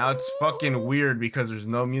 Now it's fucking weird because there's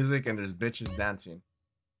no music and there's bitches dancing.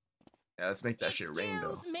 Yeah, let's make that shit rain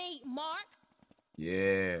though. Excuse me, Mark.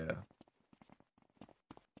 Yeah.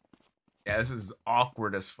 Yeah, this is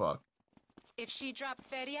awkward as fuck. If she dropped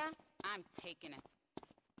feria, I'm taking it.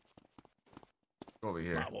 Over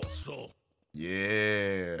here.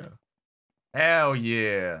 Yeah. Hell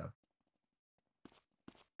yeah.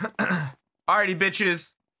 Alrighty,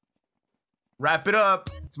 bitches. Wrap it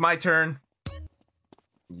up. It's my turn.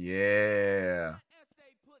 Yeah.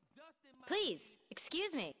 Please,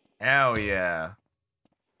 excuse me. Hell yeah.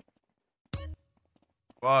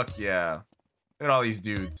 Fuck yeah. Look at all these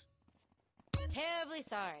dudes. Terribly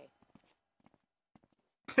sorry.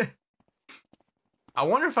 I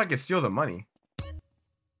wonder if I could steal the money.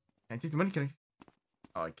 Can I take the money? Can I?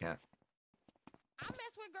 Oh, I can't. I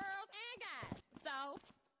mess with girls and guys, so.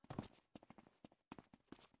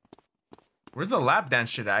 Where's the lap dance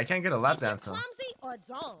shit at? I can't get a lap dance on. Clumsy or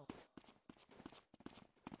dull?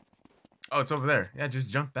 Oh, it's over there. Yeah, just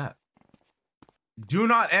jump that. Do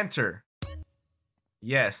not enter.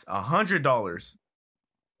 Yes, $100.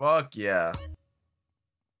 Fuck yeah.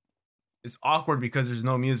 It's awkward because there's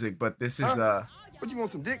no music, but this is What, you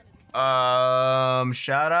want some dick?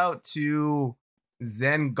 Shout out to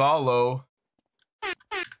Zengalo.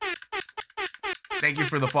 Thank you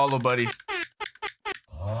for the follow, buddy.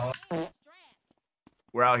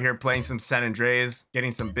 We're out here playing some San Andreas,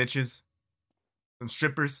 getting some bitches. some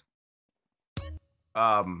strippers.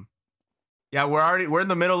 Yeah, we're in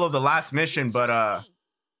the middle of the last mission, but I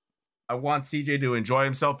want CJ to enjoy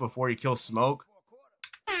himself before he kills Smoke.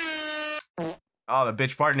 Oh, the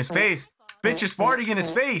bitch farted in his face. Bitch is farting in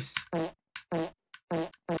his face. And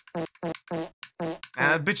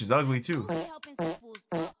that bitch is ugly too.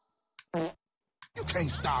 You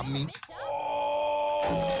can't stop me.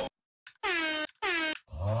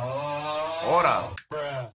 Hold up.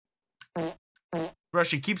 Bro,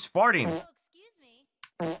 she keeps farting.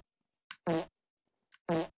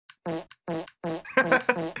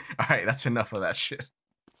 Alright, that's enough of that shit.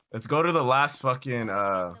 Let's go to the last fucking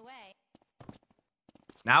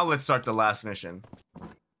now let's start the last mission.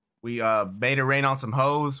 We made it rain on some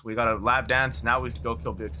hoes. We got a lap dance. Now we can go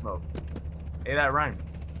kill Big Smoke. Hey, that rhymed.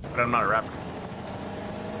 But I'm not a rapper.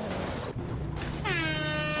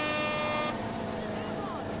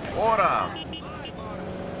 Ora!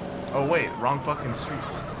 Oh wait, wrong fucking street.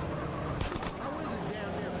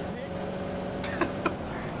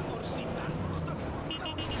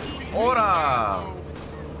 Ora!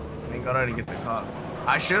 Thank God I didn't get the cop.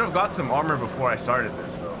 I should have got some armor before I started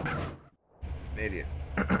this though. An idiot.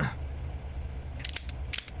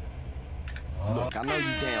 Look, I know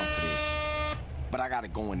you down for this, but I gotta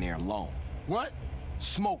go in there alone. What?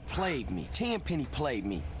 Smoke played me. Tenpenny played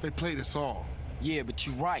me. They played us all. Yeah, but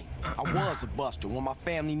you right. I was a buster when my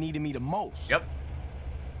family needed me the most. Yep.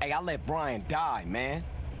 Hey, I let Brian die, man.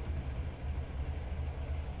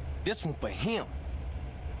 This one for him.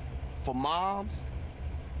 For moms.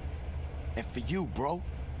 And for you, bro.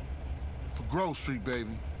 For Grove Street,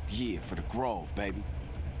 baby. Yeah, for the Grove, baby.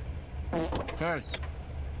 Hey.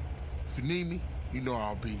 If you need me, you know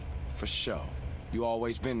I'll be. For sure. You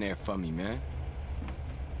always been there for me, man.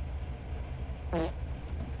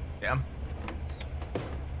 Yeah.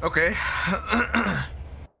 Okay.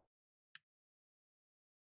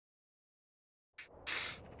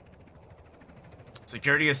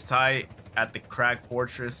 Security is tight at the cracked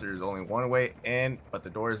fortress. There's only one way in, but the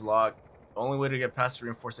door is locked. The only way to get past the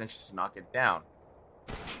reinforced entrance is to knock it down.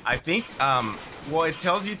 I think, well, it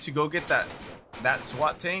tells you to go get that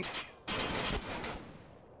SWAT tank.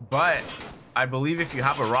 But I believe if you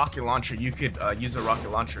have a rocket launcher, you could use a rocket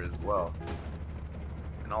launcher as well.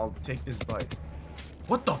 And I'll take this bite.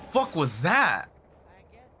 What the fuck was that?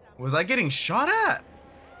 Was I getting shot at?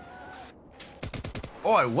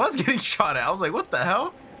 Oh, I was getting shot at. I was like, what the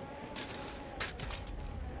hell?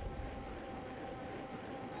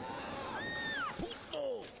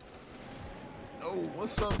 Oh,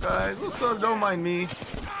 what's up, guys? What's up? Don't mind me.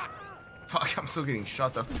 Fuck, I'm still getting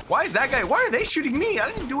shot though. Why is that guy? Why are they shooting me?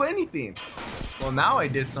 I didn't do anything. Well, now I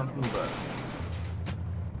did something, but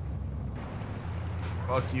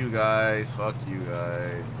fuck you guys. Fuck you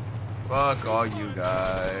guys. Fuck all you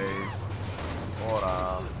guys. Hold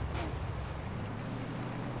on.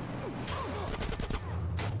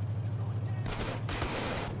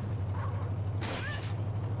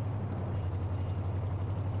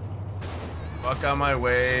 Fuck out my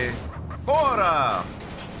way. Bora!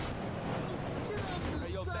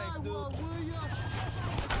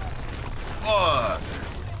 Oh.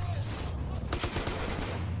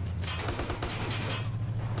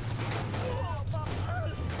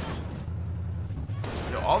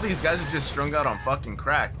 Yo, all these guys are just strung out on fucking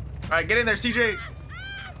crack. Alright, get in there, CJ!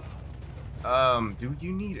 Do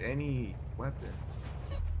you need any weapon?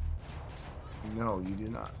 No, you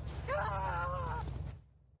do not.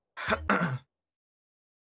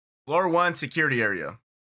 Floor 1 security area.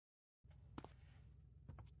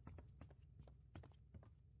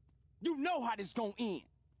 You know how this gonna end.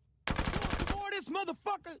 For this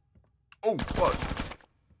motherfucker. Oh fuck.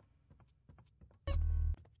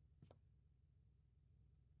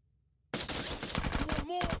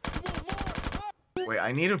 Wait,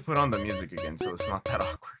 I need to put on the music again so it's not that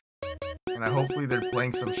awkward. And hopefully they're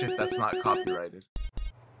playing some shit that's not copyrighted.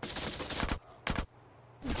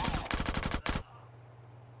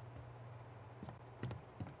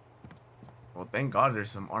 Well, thank God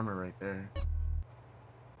there's some armor right there.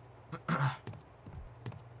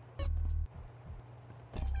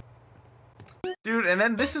 Dude, and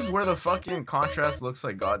then this is where the fucking contrast looks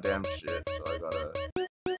like goddamn shit. So I gotta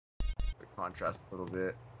contrast a little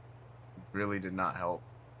bit. Really did not help.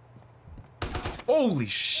 Holy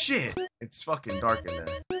shit! It's fucking dark in there.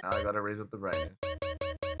 Now I gotta raise up the brightness.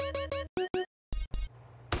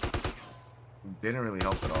 Didn't really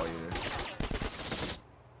help at all either.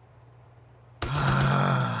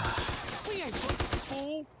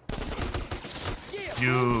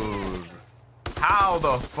 Dude, how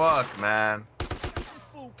the fuck, man?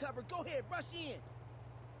 Go ahead, rush in.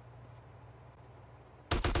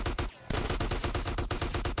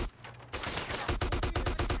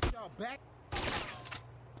 back.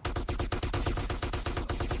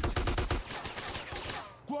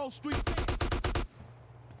 Grove Street.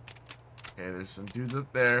 Okay, there's some dudes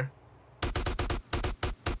up there.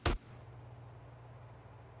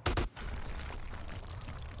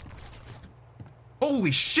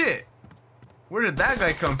 Holy shit! Where did that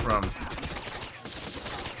guy come from?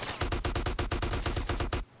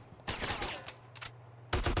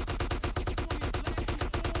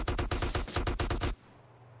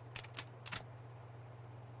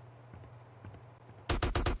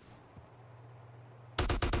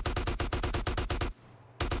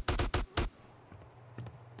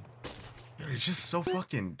 It's just so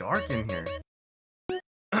fucking dark in here.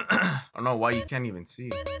 I don't know why you can't even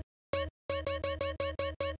see.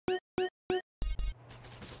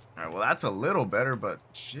 Alright, well that's a little better, but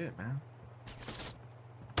shit, man.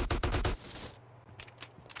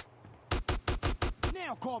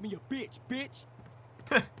 Now call me a bitch, bitch.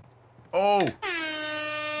 Oh!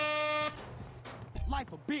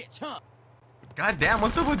 Life a bitch, huh? God damn,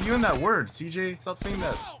 what's up with you and that word, CJ? Stop saying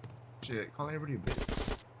that shit. Calling everybody a bitch.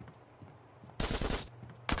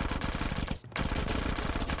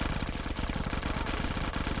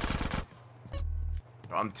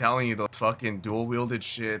 I'm telling you, those fucking dual-wielded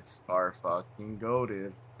shits are fucking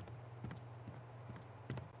goated.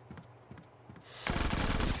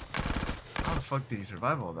 How the fuck did he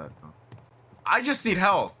survive all that, though? I just need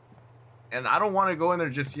health. And I don't want to go in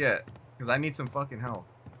there just yet. Because I need some fucking health.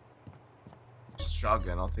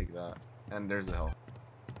 Shotgun, I'll take that. And there's the health.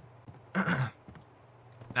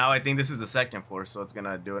 Now I think this is the second floor, so it's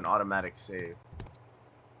gonna do an automatic save.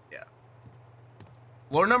 Yeah.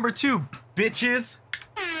 Floor number 2, bitches!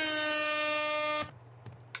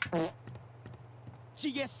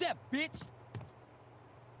 She gets set, bitch.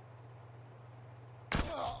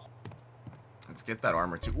 Let's get that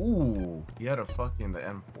armor too. Ooh, he had a fucking the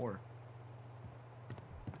M4.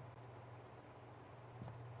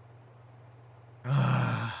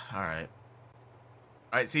 Alright.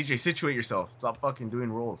 Alright, CJ, situate yourself. Stop fucking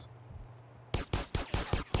doing rolls.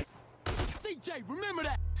 CJ, remember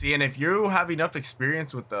that. See, and if you have enough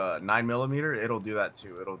experience with the 9mm, it'll do that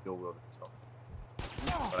too. It'll dual wield itself.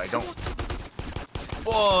 But I don't.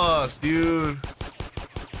 Fuck, dude.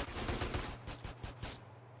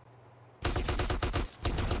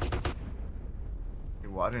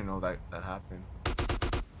 Well, I didn't know that happened.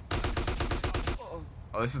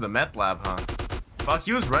 Oh, this is the meth lab, huh? Fuck,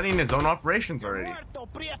 he was running his own operations already.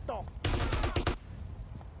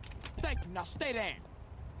 Thank you, now stay there.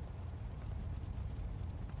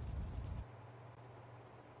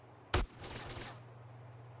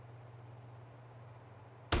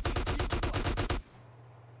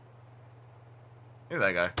 Look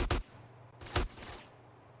at that guy.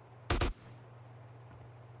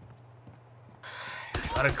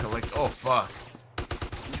 Gotta collect. Oh, fuck.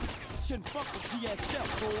 Shouldn't fuck with GSL,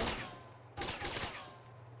 fool.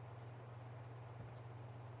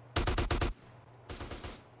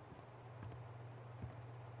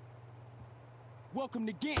 Welcome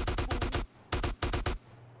to Ghent, fool.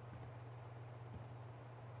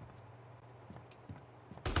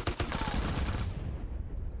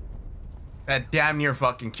 That damn near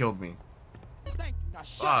fucking killed me. Thank you, now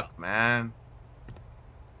shut Fuck, man.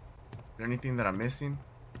 Is there anything that I'm missing?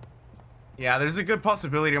 Yeah, there's a good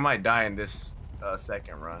possibility I might die in this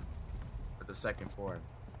second run. Or the second floor.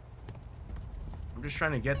 I'm just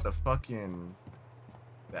trying to get the fucking...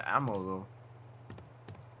 the ammo,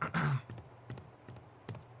 though.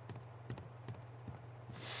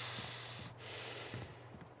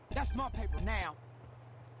 That's my paper now.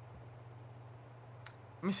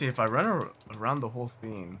 Let me see if I run around the whole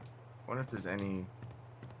thing. I wonder if there's any...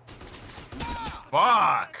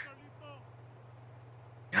 Fuck!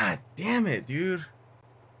 God damn it, dude.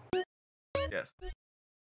 Yes.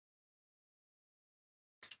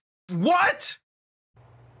 What?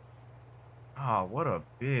 Oh, what a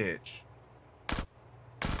bitch.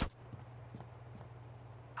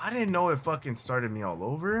 I didn't know it fucking started me all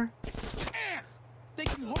over.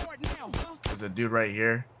 Think you hard now, huh? There's a dude right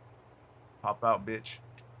here. Pop out, bitch.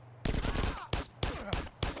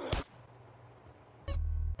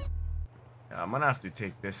 Yeah, I'm gonna have to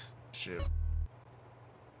take this ship.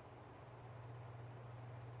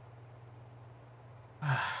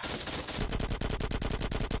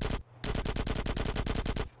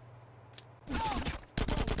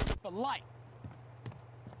 For life.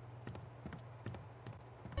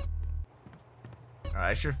 Alright,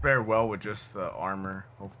 I should fare well with just the armor,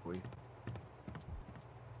 hopefully.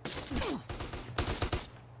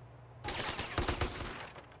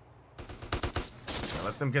 Yeah,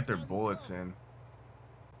 let them get their bullets in.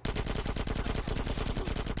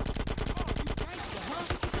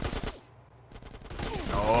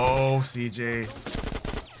 CJ.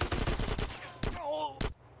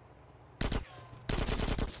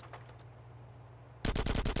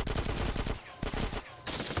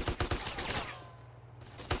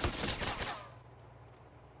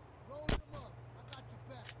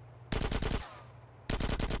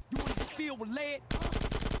 You want to feel with lead?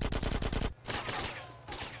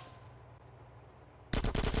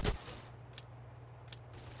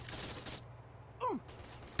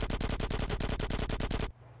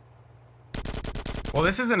 Well,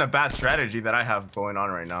 this isn't a bad strategy that I have going on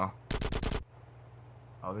right now.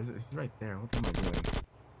 Oh, it's right there. What am I doing?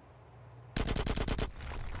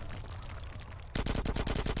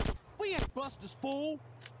 We ain't busters, fool.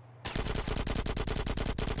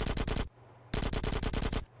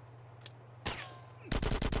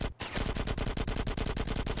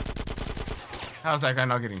 How's that guy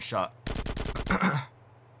not getting shot?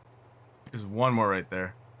 There's one more right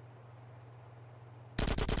there.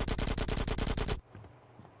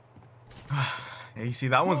 Hey, you see,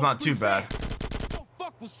 that one's not too bad. Don't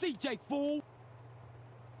fuck with CJ, fool.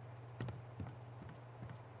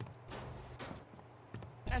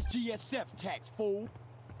 That's GSF tax, fool.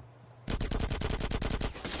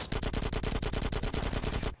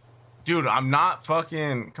 Dude, I'm not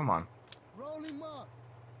fucking... Come on. Roll him up.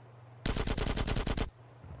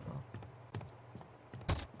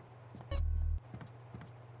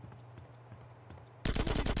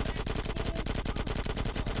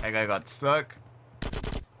 That guy got stuck.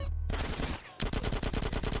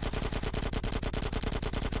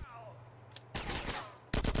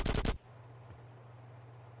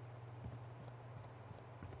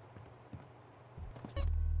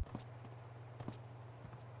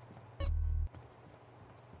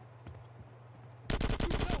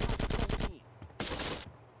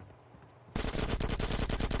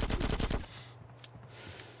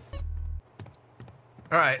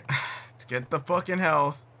 All right, let's get the fucking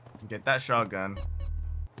health. Get that shotgun.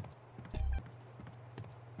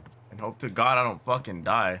 And hope to God I don't fucking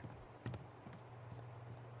die.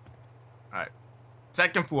 Alright.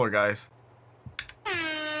 Second floor, guys.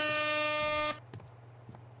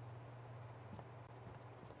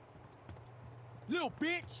 Little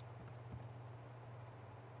bitch.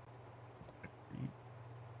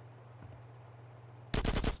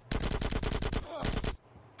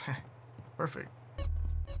 Perfect.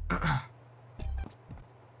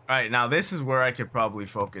 Alright, now this is where I could probably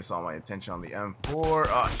focus all my attention on the M4.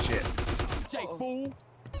 Oh, shit.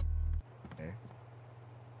 Okay.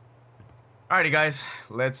 Alrighty, guys.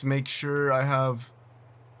 Let's make sure I have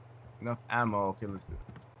enough ammo. Okay, let's do it.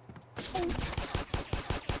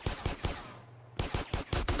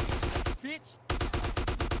 Bitch.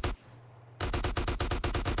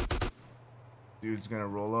 Dude's gonna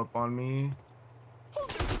roll up on me.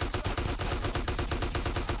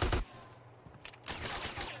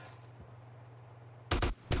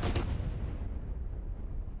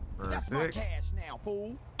 That's my cash now,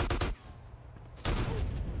 fool.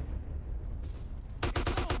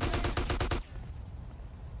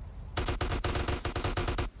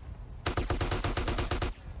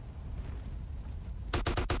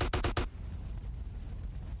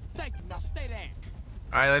 Thank you. Now stay down.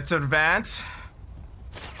 All right, let's advance.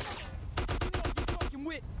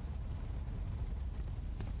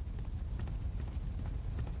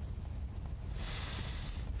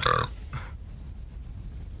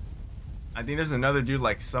 I think there's another dude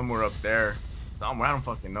like somewhere up there. Somewhere, I don't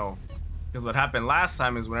fucking know. Because what happened last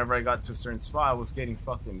time is whenever I got to a certain spot, I was getting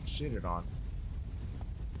fucking shitted on.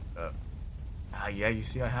 Yeah, you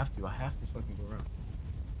see, I have to fucking go around.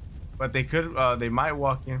 But they could, they might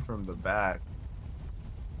walk in from the back.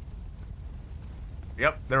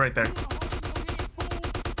 Yep, they're right there.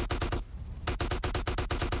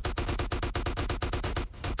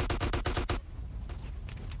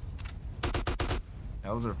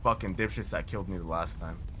 Those are fucking dipshits that killed me the last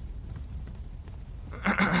time.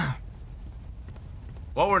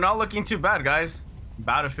 Well, we're not looking too bad, guys.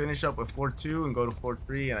 About to finish up with floor 2 and go to floor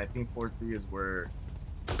 3, and I think floor 3 is where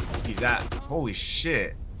he's at. Holy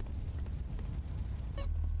shit.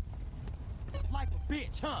 Like a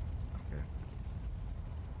bitch, huh? Okay.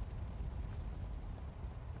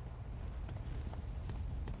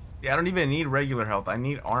 Yeah, I don't even need regular health. I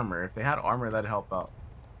need armor. If they had armor, that'd help out.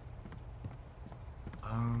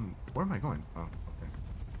 Where am I going? Oh, okay.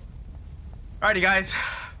 Alrighty, guys.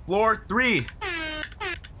 Floor 3.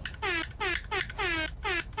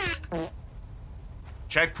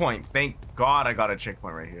 Checkpoint. Thank God I got a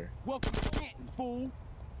checkpoint right here. Welcome to Canton, fool.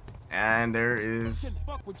 And there is...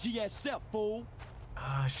 Fuck with GSF, fool.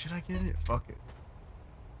 Should I get it? Fuck it.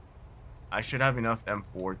 I should have enough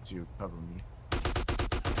M4 to cover me.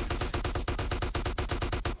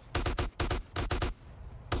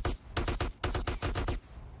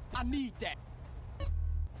 need that.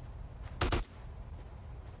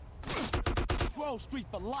 Wall Street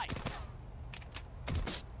for life.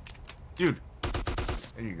 Dude.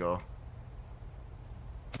 There you go.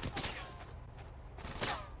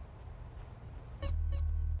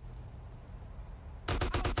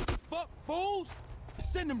 Fuck fools!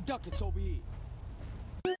 Send them ducats over here.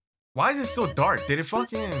 Why is it so dark? Did it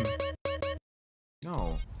fucking...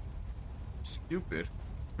 No. Stupid.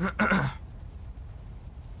 Huh?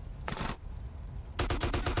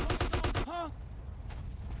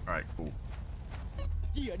 Alright, cool.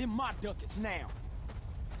 Yeah, them my ducats now.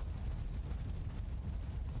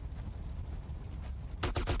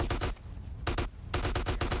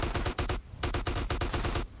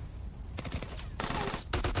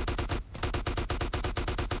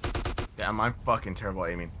 Damn, I'm fucking terrible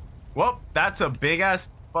at aiming. Well, that's a big ass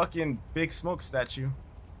fucking big smoke statue.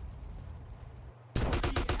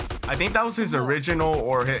 I think that was his original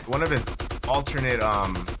or one of his alternate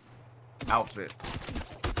outfit.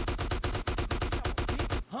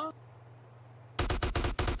 Huh?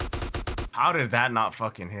 How did that not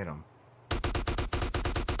fucking hit him?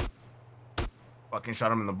 Fucking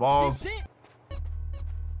shot him in the balls.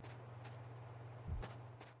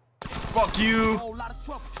 Fuck you.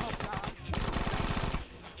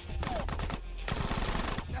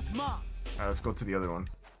 That's mine. Alright, let's go to the other one.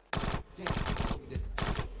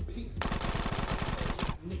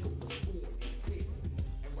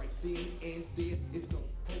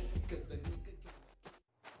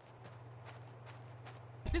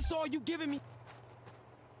 This all you giving me?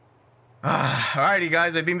 Alrighty,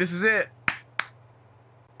 guys, I think this is it.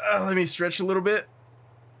 Let me stretch a little bit.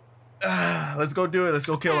 Let's go do it. Let's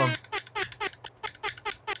go kill him.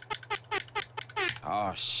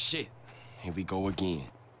 Oh shit. Here we go again.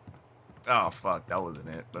 Oh fuck, that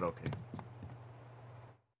wasn't it, but okay.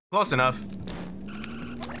 Close enough.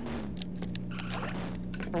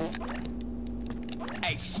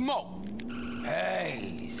 Hey, Smoke.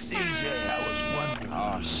 Hey, CJ, I was wondering.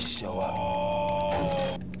 Oh, show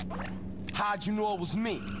up. How'd you know it was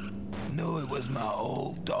me? Knew it was my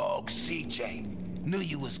old dog, CJ. Knew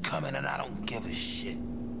you was coming and I don't give a shit.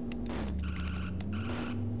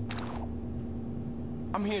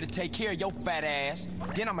 I'm here to take care of your fat ass.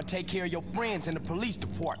 Then I'm gonna take care of your friends in the police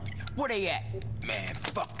department. Where they at? Man,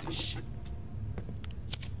 fuck this shit.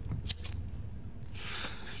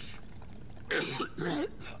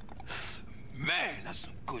 Man, that's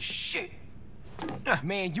some good shit.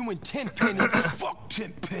 Man, you and Tenpenny. Fuck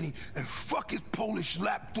Tenpenny and fuck his Polish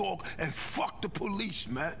lapdog and fuck the police,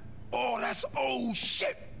 man. Oh, that's old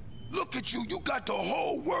shit. Look at you, you got the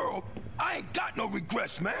whole world. I ain't got no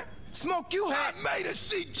regrets, man. Smoke, you had. I made it,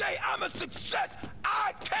 CJ. I'm a success.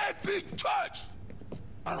 I can't be touched.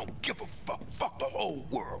 I don't give a fuck. Fuck the whole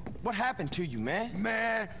world. What happened to you, man?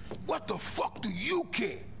 Man, what the fuck do you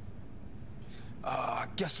care? I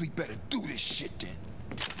guess we better do this shit then.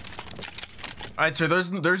 All right, so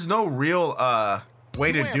there's no real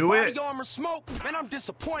way to do it. Body armor, Smoke? Man, I'm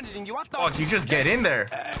disappointed in you. I thought. Fuck, you just get in there.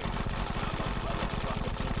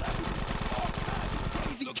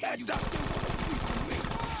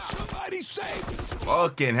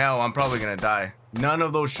 Fucking hell, I'm probably gonna die. None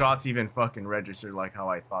of those shots even fucking registered like how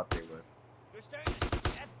I thought they would.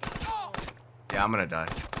 Yeah, I'm gonna die.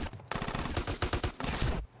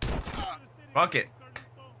 Fuck it.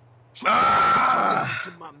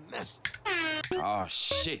 Ah! Oh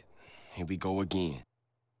shit. Here we go again.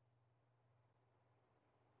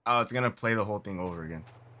 Oh, it's gonna play the whole thing over again.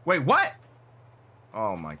 Wait, what?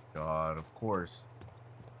 Oh my god, of course.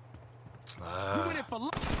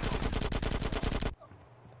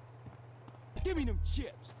 Give me them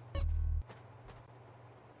chips.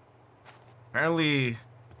 Apparently,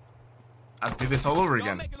 I have to do this all over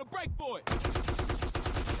again. Making a break for it.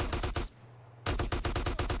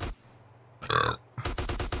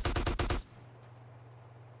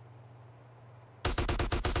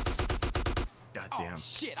 Goddamn. Oh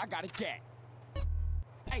shit, I got a cat.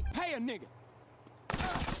 Hey, pay a nigga.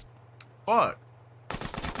 Fuck.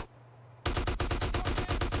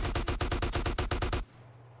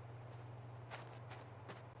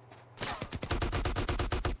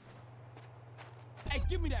 Hey,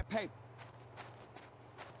 give me that paper.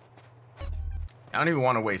 I don't even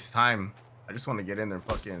want to waste time. I just want to get in there and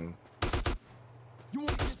fucking... You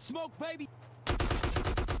want to get smoked, baby?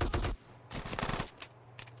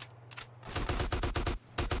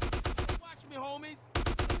 Watch me, homies.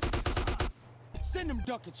 Send them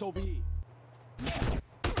ducats over here.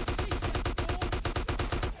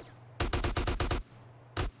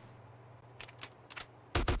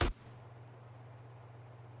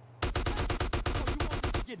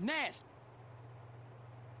 Get nasty.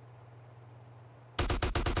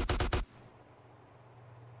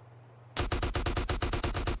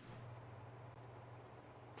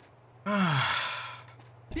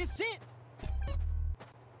 This it?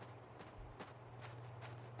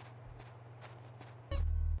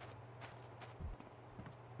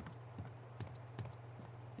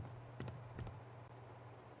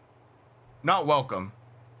 Not welcome.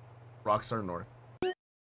 Rockstar North.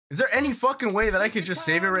 Is there any fucking way that I could just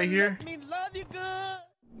save it right here?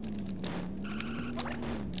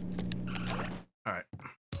 Alright.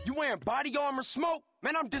 You wearing body armor, Smoke?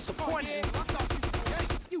 Man, I'm disappointed.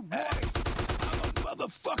 You I'm a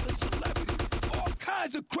motherfucking celebrity. All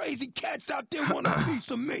kinds of crazy cats out there want a piece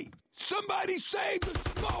of me. Somebody save the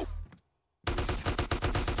Smoke.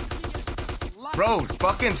 Bro,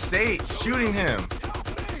 fucking stay shooting him.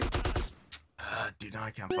 Dude, now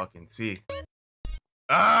I can't fucking see.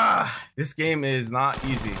 This game is not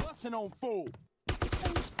easy.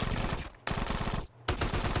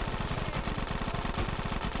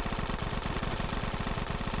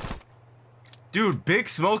 Dude, Big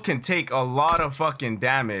Smoke can take a lot of fucking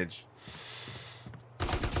damage.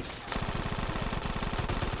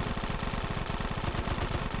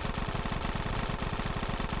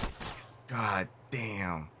 God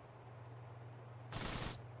damn.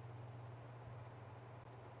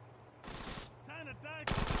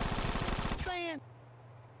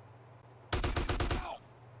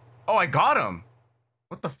 Oh, I got him.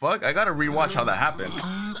 What the fuck? I gotta rewatch how that happened.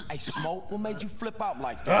 Hey, Smoke, what made you flip out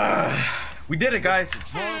like that? We did it, guys.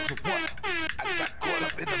 Drugs or what? I got caught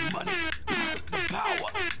up in the money, the power.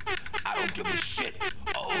 I don't give a shit.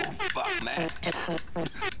 Oh, fuck, man.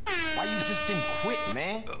 Why you just didn't quit,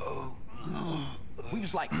 man? We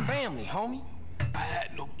was like family, homie. I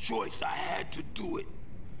had no choice. I had to do it.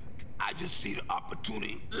 I just see the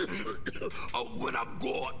opportunity. When I'm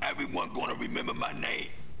gone, everyone gonna remember my name.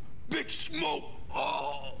 Big Smoke.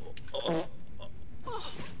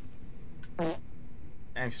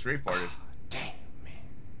 And straightforward. Damn, man.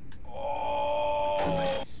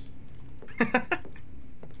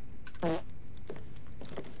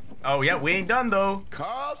 Oh, yeah, we ain't done, though.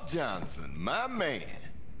 Carl Johnson, my man.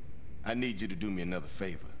 I need you to do me another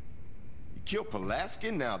favor. You killed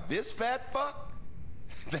Pulaski, now this fat fuck?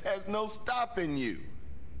 There's no stopping you.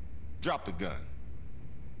 Drop the gun.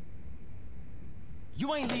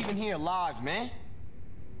 You ain't leaving here alive, man.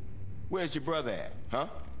 Where's your brother at, huh?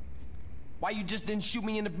 Why you just didn't shoot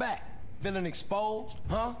me in the back? Feeling exposed,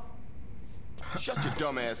 huh? Shut your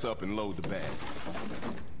dumb ass up and load the bag.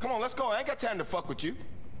 Come on, let's go. I ain't got time to fuck with you.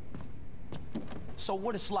 So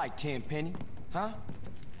what it's like, Tenpenny, huh?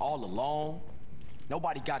 All alone?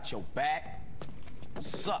 Nobody got your back?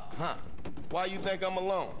 Suck, huh? Why you think I'm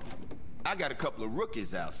alone? I got a couple of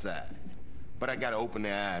rookies outside. But I gotta open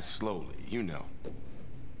their eyes slowly, you know.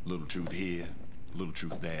 Little truth here, little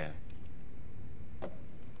truth there.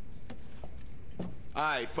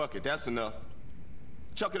 Alright, fuck it, that's enough.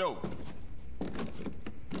 Chuck it over.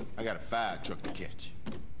 I got a fire truck to catch.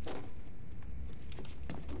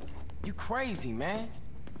 You crazy, man.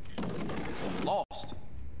 Lost.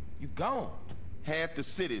 You gone. Half the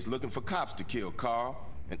city's looking for cops to kill, Carl.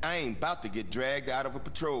 And I ain't about to get dragged out of a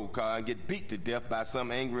patrol car and get beat to death by some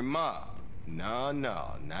angry mob. No,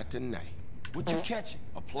 not tonight. What you catching?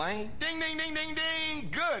 A plane? Ding, ding, ding, ding, ding!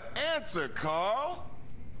 Good answer, Carl!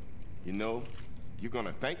 You know, you're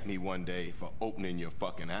gonna thank me one day for opening your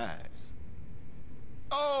fucking eyes.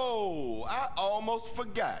 Oh, I almost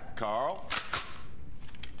forgot, Carl.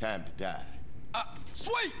 Time to die.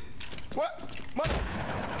 Sweet! What?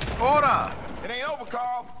 Ora! It ain't over,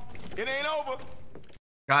 Carl. It ain't over.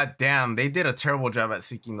 God damn, they did a terrible job at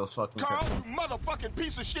seeking those fucking Carl, cutscenes. you motherfucking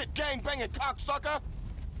piece of shit gang-banging cocksucker!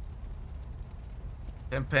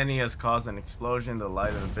 Tenpenny has caused an explosion. The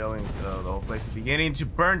light of the building, the whole place is beginning to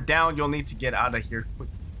burn down. You'll need to get out of here quick.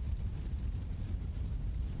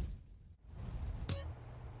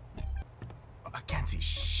 I can't see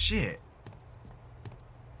shit.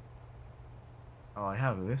 Oh, I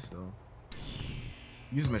have this though.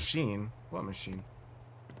 Use machine. What machine?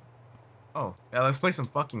 Oh, yeah, let's play some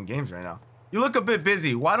fucking games right now. You look a bit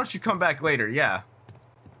busy. Why don't you come back later? Yeah.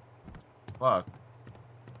 Fuck.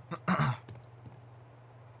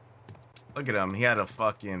 Look at him. He had a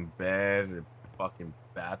fucking bed, a fucking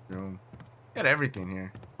bathroom. He had everything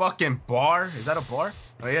here. Fucking bar. Is that a bar?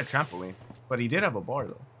 Oh, he had trampoline. But he did have a bar,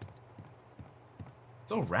 though.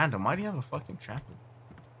 So random. Why do you have a fucking trampoline?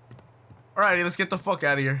 Alrighty, let's get the fuck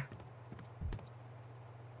out of here.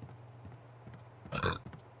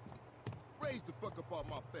 Raise the fuck up on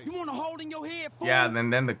my face. You want to hold in your head, fool? Yeah,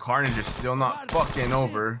 and then the carnage is still not fucking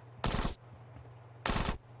over.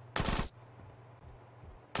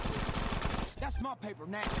 That's my paper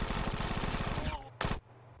now.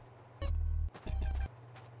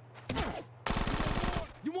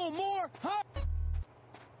 You want more, huh?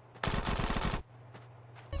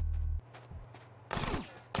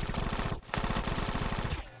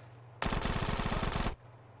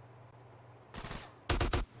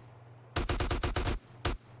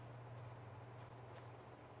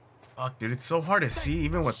 Fuck, dude, it's so hard to see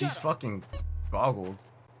even with these fucking goggles.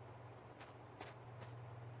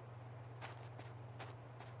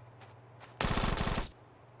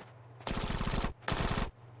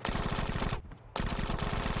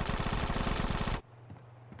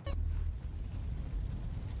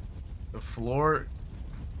 The floor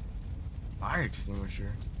fire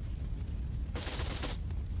extinguisher.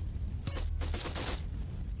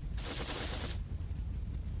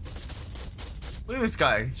 Look at this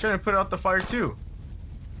guy. He's trying to put out the fire too.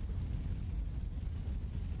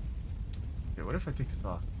 Okay, what if I take this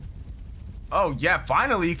off? Oh yeah,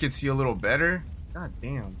 finally you can see a little better. God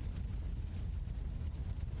damn.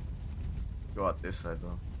 Go out this side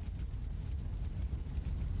though.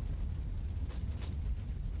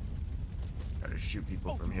 Gotta shoot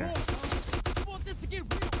people from here.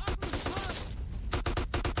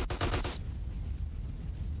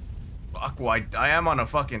 Fuck, well, I am on a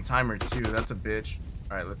fucking timer too. That's a bitch.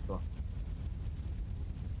 Alright, let's go.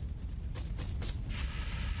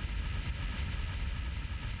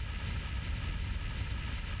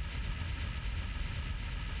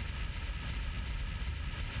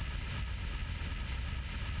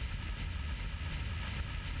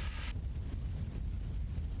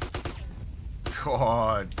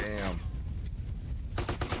 God damn.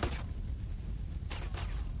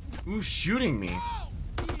 Who's shooting me?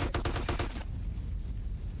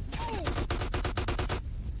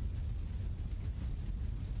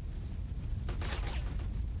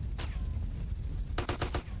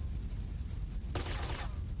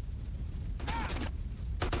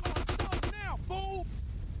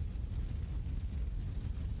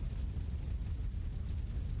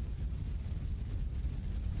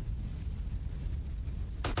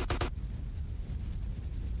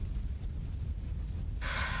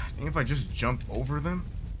 If I just jump over them,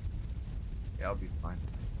 yeah, I'll be fine.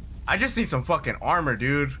 I just need some fucking armor,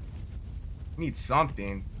 dude. I need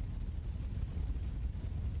something.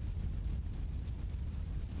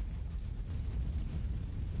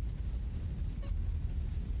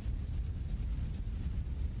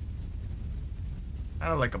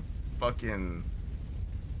 Kind of like a fucking.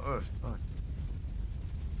 Oh fuck.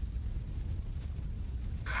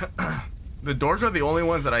 The doors are the only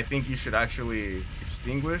ones that I think you should actually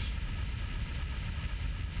extinguish.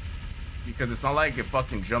 Because it's not like it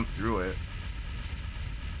fucking jumped through it.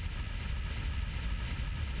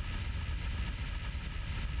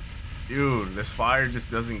 Dude, this fire just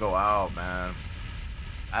doesn't go out, man.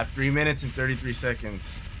 At 3 minutes and 33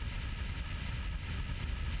 seconds.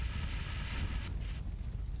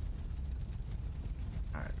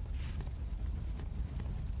 Alright.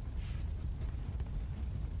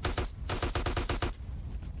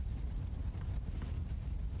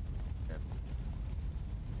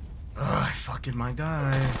 Ugh, I fucking might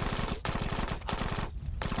die.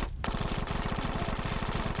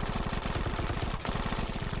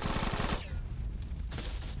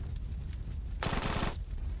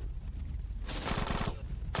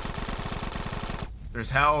 There's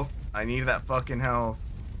health. I need that fucking health.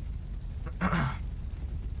 That's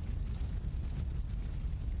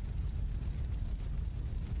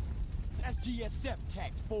GSF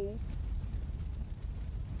tax, fool.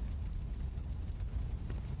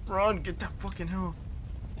 Run, get that fucking health.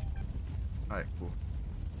 Alright, cool.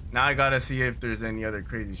 Now I gotta see if there's any other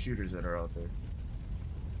crazy shooters that are out there.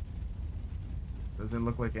 Doesn't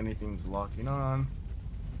look like anything's locking on.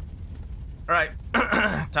 Alright,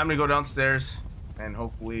 time to go downstairs and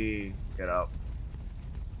hopefully get out.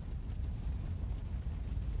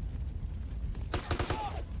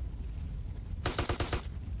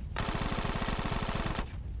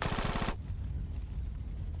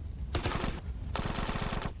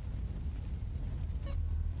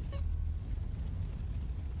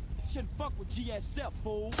 Shouldn't fuck with GSF,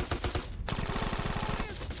 fool.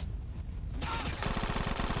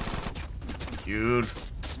 Dude.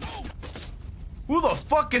 Who the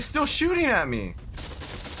fuck is still shooting at me?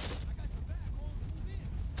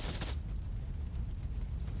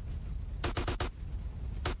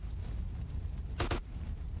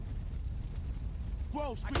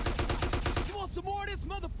 Gross. You want some more of this,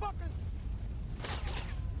 motherfucker?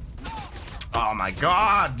 Oh my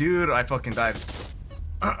god, dude. I fucking died.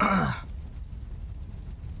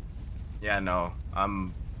 Yeah, no.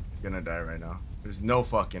 I'm gonna die right now. There's no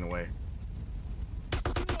fucking way.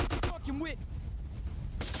 Fucking with.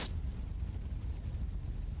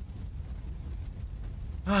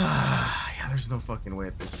 Yeah, there's no fucking way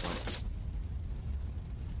at this point.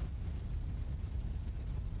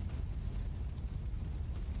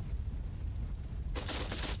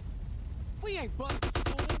 We ain't buddies,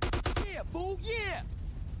 fool. Yeah, fool, yeah.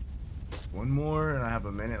 One more, and I have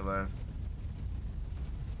a minute left.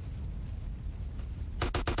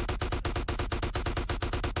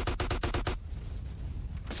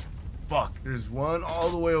 Fuck, there's one all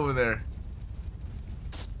the way over there.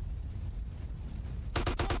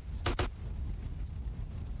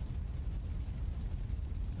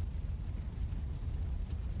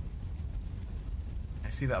 I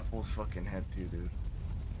see that fool's fucking head too, dude.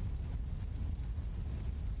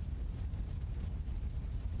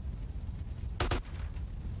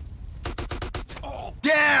 Oh,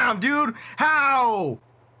 damn, dude! How?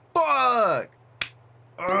 Fuck!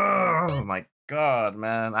 Oh my god,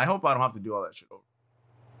 man. I hope I don't have to do all that shit over.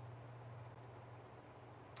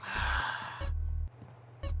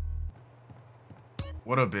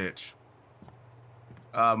 What a bitch.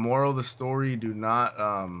 Moral of the story, do not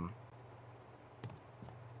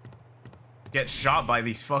get shot by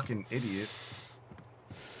these fucking idiots.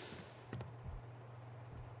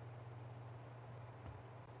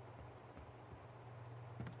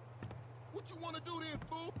 What you want to do then,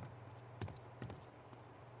 fool?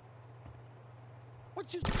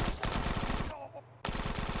 What you...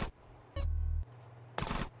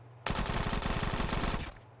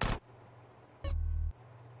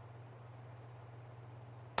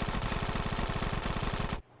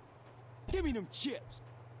 Give me them chips.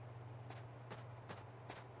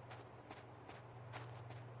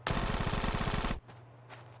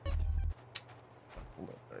 Hold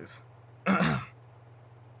up, guys.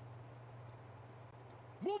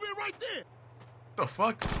 Move it right there. The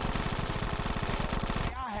fuck?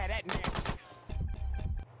 I had that next.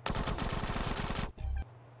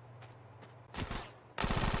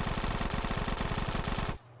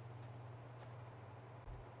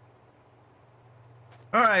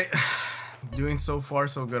 All right. Doing so far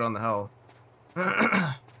so good on the health.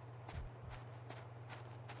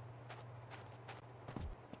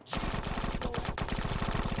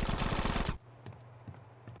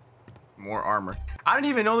 More armor. I didn't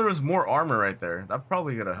even know there was more armor right there. That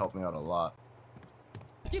probably could have helped me out a lot.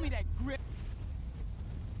 Give me that grip.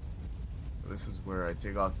 This is where I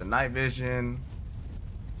take off the night vision.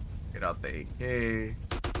 Get out the AK.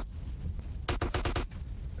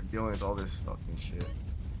 I'm dealing with all this fucking shit.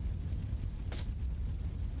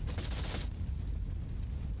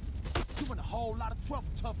 You in a whole lot of trouble,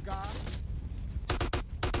 tough guy.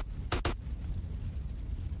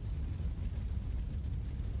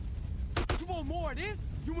 You want more of this?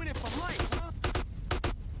 You in it for life, huh?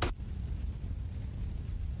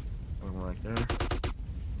 Another one right there.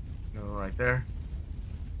 Another one right there.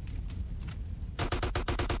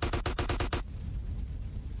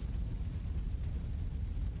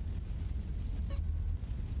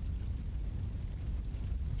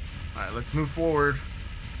 Alright, let's move forward.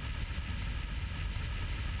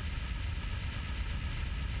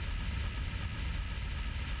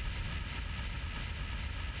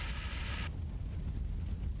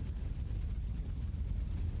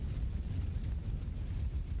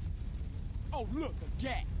 Oh, look, a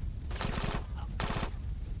gat.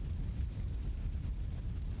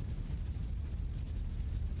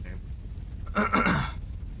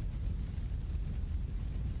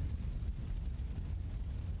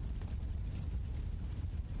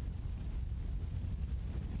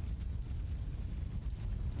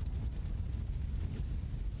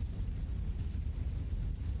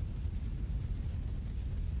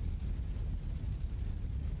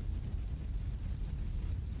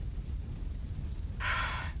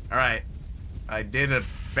 All right, I did a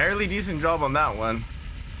fairly decent job on that one.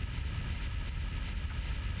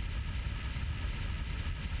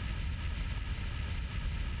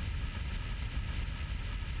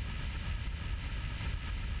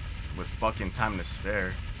 With fucking time to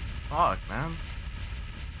spare. Fuck, man.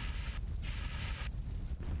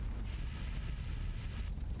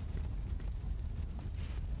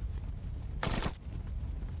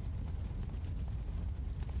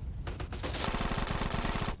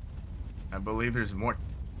 I believe there's more.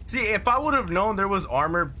 See, if I would have known there was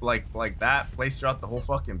armor like that placed throughout the whole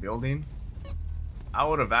fucking building, I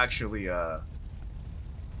would have actually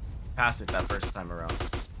passed it that first time around.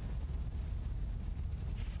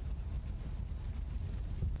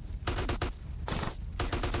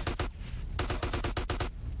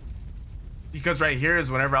 Because right here is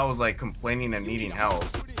whenever I was like complaining and needing help.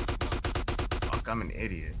 Fuck, I'm an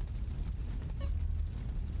idiot.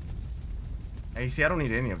 Hey, see, I don't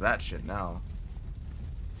need any of that shit now.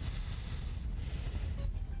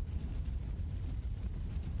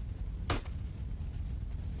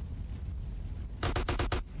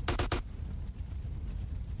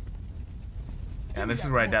 And this is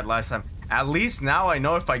where I died last time. At least now I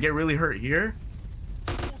know if I get really hurt here,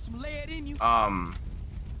 Want some lead in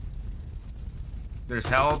There's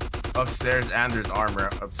health upstairs and there's armor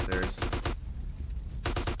upstairs.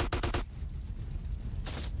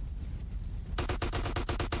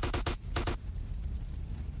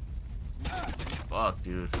 Fuck,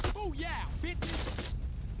 dude. Oh yeah, bitch.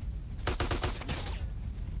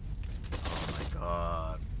 Oh my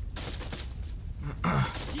god.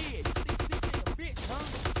 Yeah, you think this ain't a bitch, huh?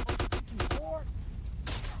 You bored?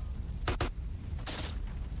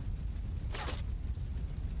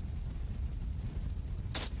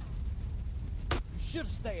 You should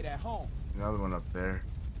have stayed at home. Another one up there.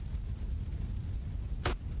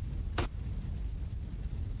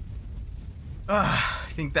 I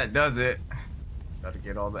think that does it. Gotta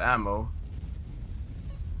get all the ammo.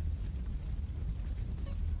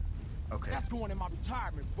 Okay. That's going in my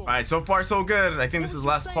retirement book. Alright, so far so good. I think this is the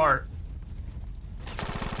last part.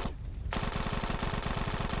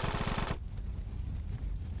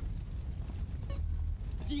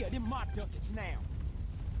 Yeah, them my duckets now.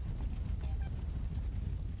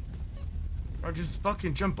 Or just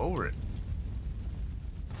fucking jump over it.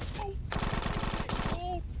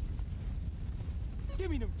 Oh.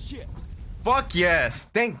 Give me them chips. Fuck yes,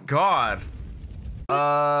 thank God.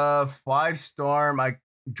 5-star Mike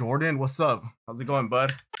Jordan, what's up? How's it going,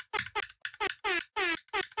 bud?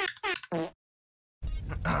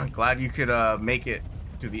 Glad you could make it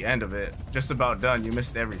to the end of it. Just about done. You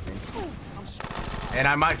missed everything. And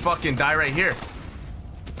I might fucking die right here.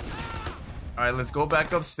 Alright, let's go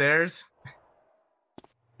back upstairs.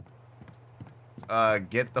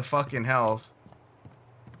 Get the fucking health.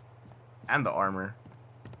 And the armor.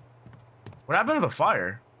 What happened to the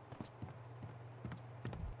fire?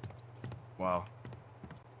 Wow.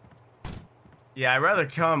 Yeah, I'd rather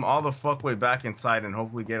come all the fuck way back inside and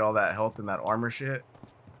hopefully get all that health and that armor shit.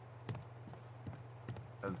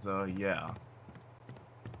 Cause, yeah.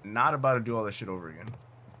 Not about to do all this shit over again.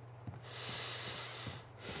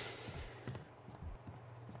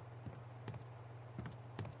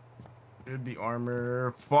 Should be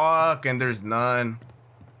armor. Fuck, and there's none.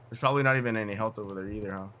 There's probably not even any health over there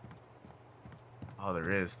either, huh? Oh,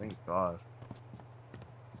 there is. Thank God.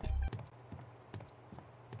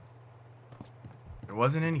 There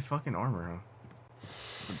wasn't any fucking armor, huh?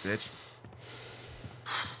 The bitch.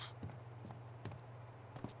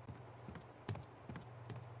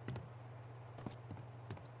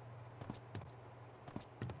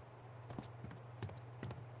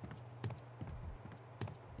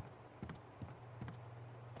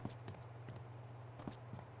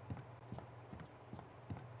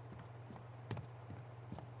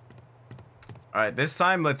 Alright, this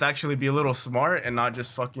time let's actually be a little smart and not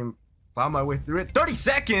just fucking plow my way through it. 30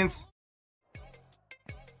 seconds!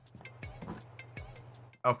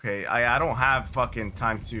 Okay, I don't have fucking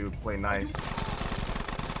time to play nice.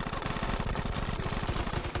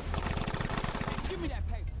 Give me that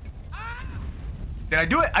paper. Ah! Did I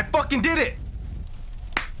do it? I fucking did it!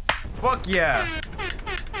 Fuck yeah!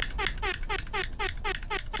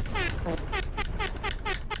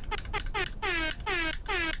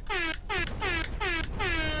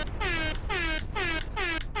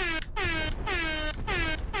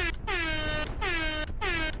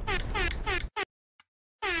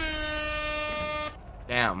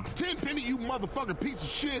 Damn. Tenpenny, you motherfucking piece of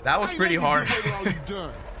shit. That was pretty hard.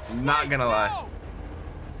 Not gonna lie.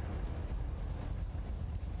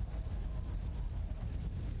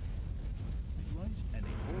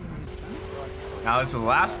 Now this is the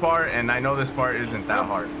last part, and I know this part isn't that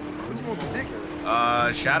hard.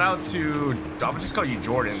 Shout out to, I'll just call you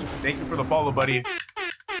Jordan. Thank you for the follow, buddy.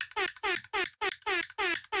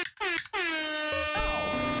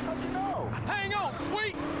 Hang on,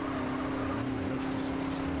 sweet.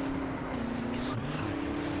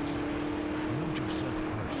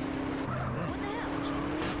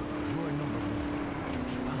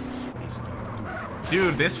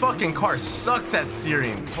 Dude, this fucking car sucks at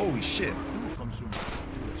steering. Holy shit.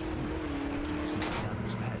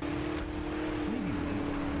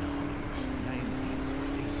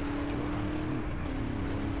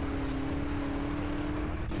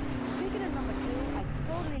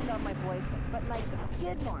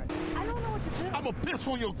 I'ma piss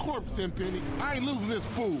on your corpse, Tenpenny. I ain't losing this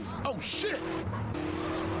fool. Oh shit!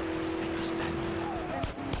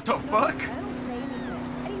 The fuck?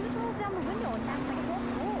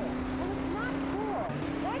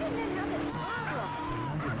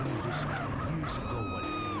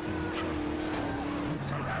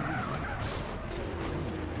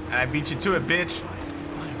 I beat you to it, bitch.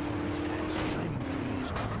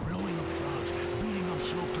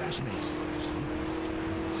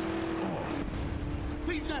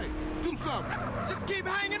 CJ, do Do something. Just keep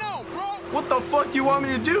hanging on, bro. What the fuck do you want me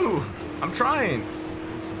to do? I'm trying.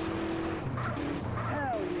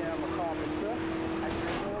 Hell yeah, I'm a carpenter. I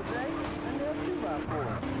drink all day and they're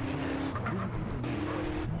 2x4.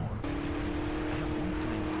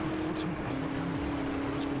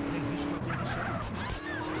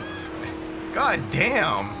 God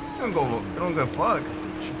damn. Don't go fuck.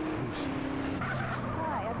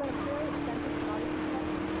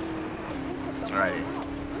 Alright.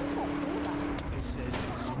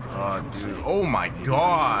 Oh, dude. Oh my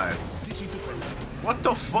god. What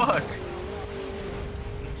the fuck?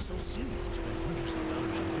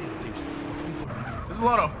 There's a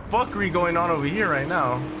lot of fuckery going on over here right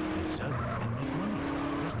now.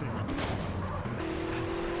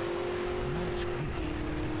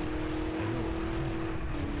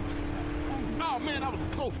 Oh man, that was a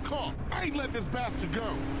close call. I ain't letting this bastard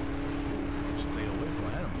go. Stay away from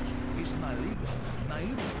animals. It's not legal. Not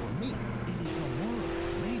even for me. It is no moral.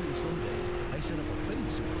 Maybe someday I set up a petting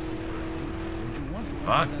suit. Would you want to?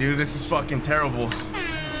 Fuck, dude, this is fucking terrible.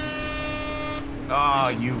 Oh,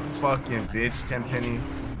 you fucking bitch, Tenpenny.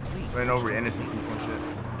 Running over innocent people and shit.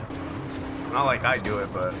 Not like I do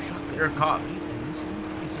it, but you're a cop.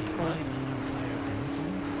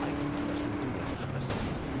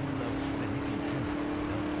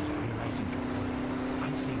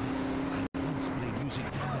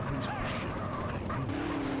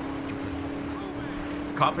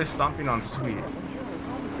 Cop is stomping on Sweet.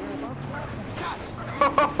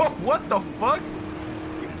 What the fuck?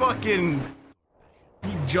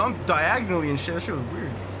 He jumped diagonally and shit. That shit was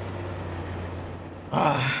weird.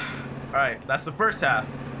 Alright, that's the first half.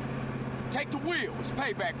 Take the wheel. It's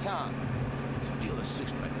payback time. Steal a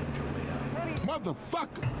six-pack on your way out.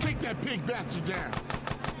 Motherfucker, take that pig bastard down.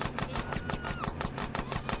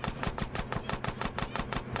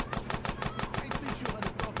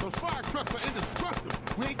 Those fire trucks are indestructible.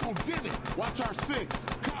 We ain't gonna get it. Watch our six.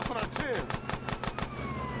 Cops on our tail.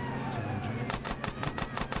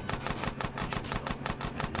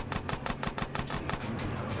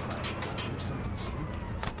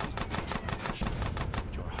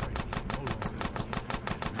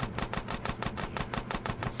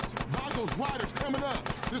 Mind those riders coming up.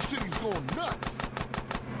 This city's going nuts.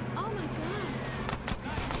 Oh my god.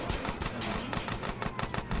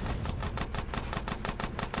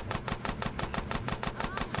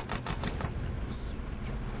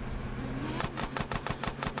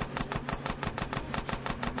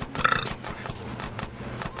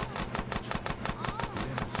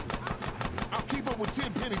 I'll keep up with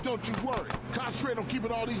Tenpenny, don't you worry. Concentrate on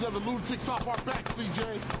keeping all these other lunatics off our backs,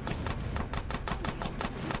 CJ.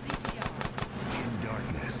 In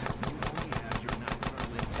darkness, you only have your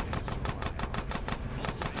nocturnal instincts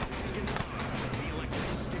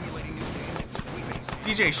to rely on.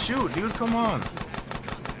 TJ, shoot, dude, come on.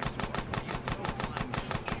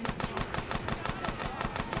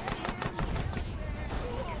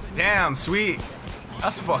 Damn, Sweet.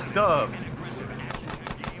 That's fucked up.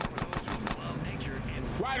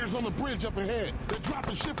 Riders on the bridge up ahead. They're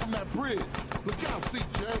dropping shit from that bridge. Look out,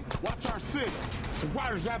 CJ. Watch our six. Some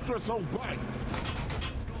riders after us on bikes.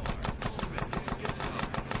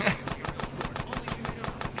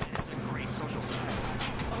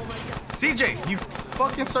 CJ, you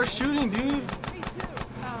fucking start shooting, dude.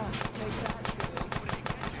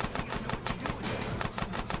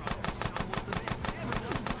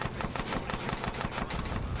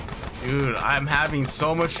 Dude, I'm having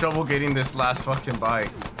so much trouble getting this last fucking bike.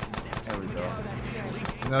 There we go.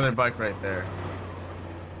 Another bike right there.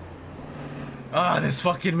 Ah, this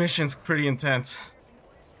fucking mission's pretty intense.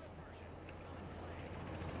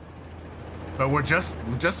 But we're just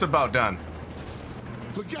about done.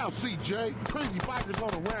 Look out, CJ. Crazy bikers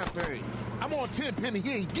on a rampage. I'm on Tenpenny.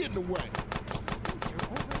 He ain't getting away.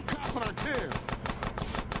 Cops on our tail.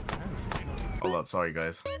 Hold up, sorry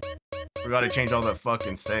guys. We gotta change all the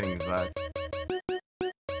fucking settings back.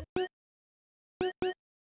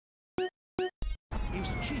 Is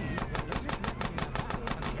cheese the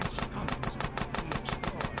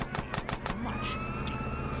much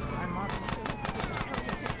deeper. I'm Martin Stewart.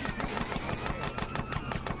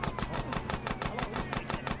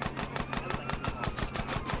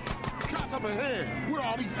 Cops up ahead. Where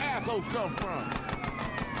all these assholes come from?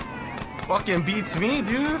 Fucking beats me,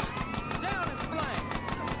 dude.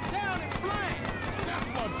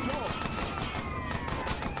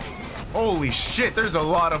 Holy shit, there's a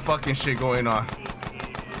lot of fucking shit going on.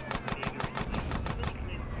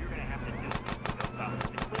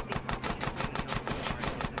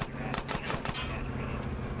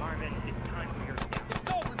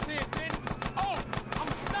 It's over, Tenpenny. Oh, I'm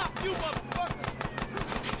gonna stop you, motherfucker.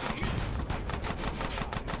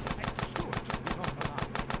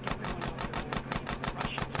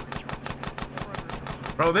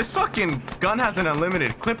 Bro, this fucking gun has an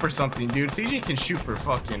unlimited clip or something, dude. CJ can shoot for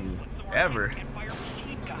fucking ever.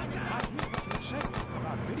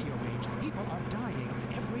 About video games, people are dying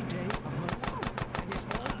every day of life. And it's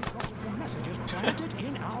all because of the messages planted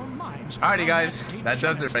in our minds. Alrighty, guys, that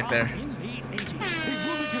does it right there. He's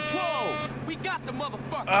moving control. We got the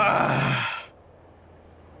motherfucker.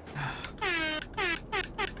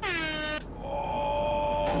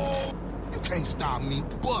 You can't stop me,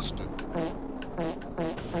 Buster.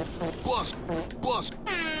 Bust.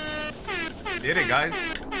 Did it, guys.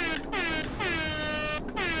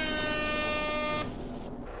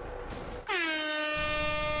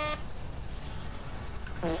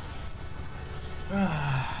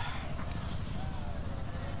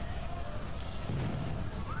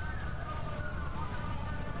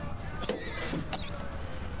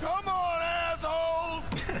 Come on, assholes!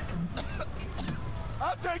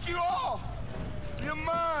 I'll take you all. You're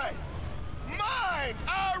mine. Mine!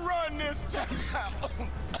 I run this town!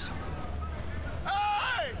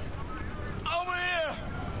 Hey! Over here!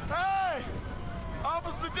 Hey!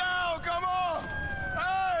 Officer down, come on!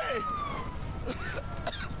 Hey!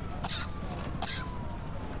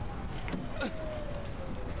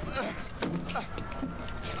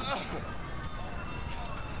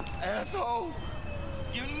 Assholes!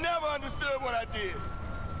 You never understood what I did.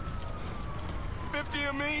 50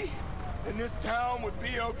 of me, and this town would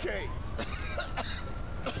be okay.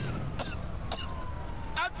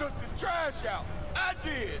 I took the trash out. I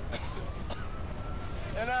did.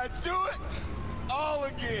 And I'd do it all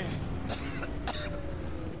again.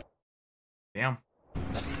 Damn.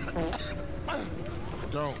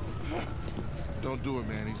 Don't do it,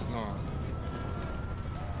 man. He's gone.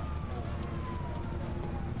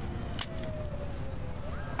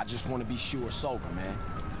 I just want to be sure it's over, man.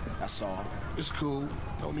 That's all. It's cool.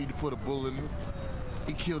 Don't need to put a bullet in him.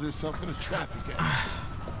 He killed himself in a traffic accident.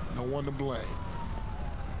 No one to blame.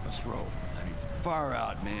 Let's roll. Far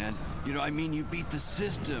out, man. You know, I mean, you beat the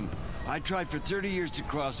system. I tried for 30 years to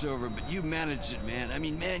cross over, but you managed it, man. I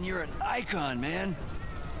mean, man, you're an icon, man.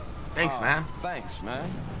 Thanks, man. Thanks,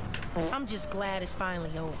 man. I'm just glad it's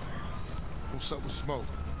finally over. What's up with Smoke?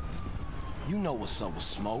 You know what's up with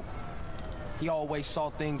Smoke. He always saw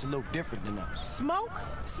things a little different than us. Smoke?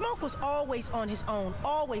 Smoke was always on his own,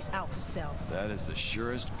 always out for self. That is the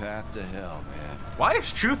surest path to hell, man. Why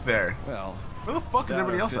is Truth there? Well, where the fuck is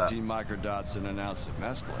everybody else at? 15 microdots and an ounce of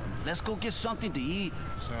mescaline. Let's go get something to eat.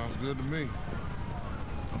 Sounds good to me.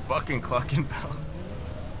 I'm fucking clucking bell.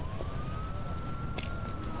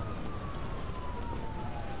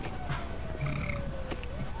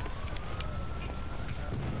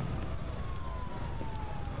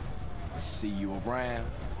 See you around,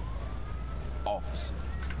 officer.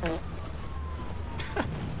 Look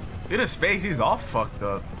at his face, he's all fucked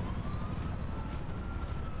up.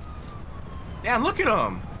 Damn, look at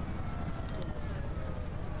him.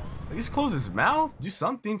 At least close his mouth, do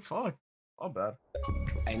something. Fuck, all bad.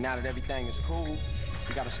 Hey, now that everything is cool,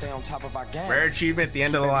 we gotta stay on top of our game. Rare achievement at the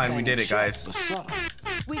end of the line. We did it, guys.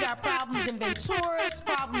 We got problems in Venturas,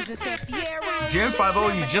 problems in San Fierro. Jim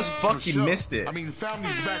 50, you just fucking missed it. I mean, the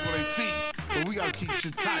family's back on their feet, but we gotta keep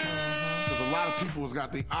shit tight. Because a lot of people has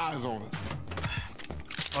got their eyes on us.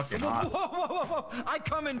 Fucking hot. Whoa. I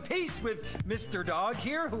come in peace with Mr. Dog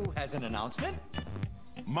here, who has an announcement.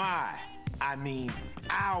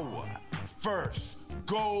 Our first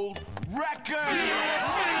gold record!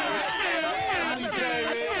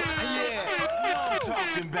 I'm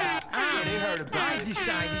talking about. They heard about it. I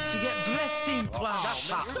decided to get breast implants.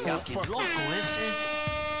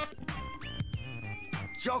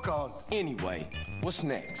 Joke on. Anyway, what's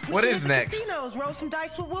next? What is next? Casinos, roll some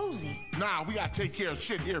dice with Woozy. Nah, we gotta take care of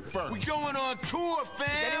shit here first. We going on tour, fam.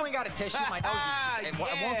 Has anyone got a tissue? My nose it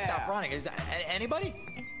won't stop running. Is that anybody?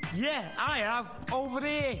 Yeah, I have. Over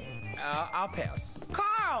there. I'll pass.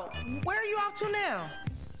 Carl, where are you off to now?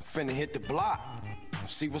 Finna hit the block.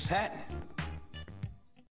 See what's happening.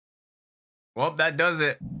 Well, that does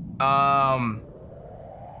it.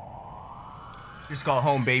 Just call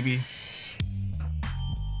home, baby.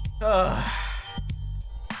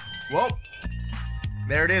 Well,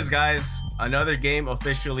 there it is, guys. Another game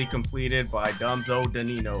officially completed by Dumbzo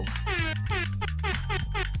Denino.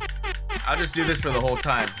 I'll just do this for the whole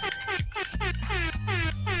time.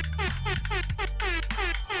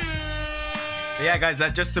 But yeah, guys,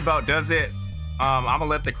 that just about does it. I'm gonna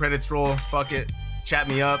let the credits roll. Fuck it. Chat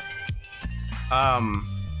me up.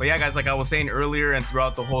 But yeah, guys, like I was saying earlier and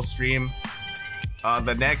throughout the whole stream,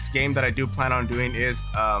 the next game that I do plan on doing is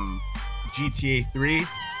GTA 3,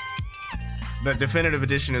 the definitive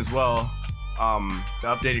edition as well. the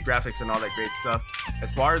updated graphics and all that great stuff.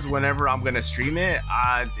 As far as whenever I'm gonna stream it,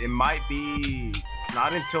 it might be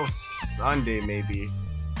not until Sunday maybe.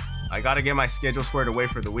 I gotta get my schedule squared away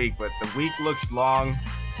for the week, but the week looks long,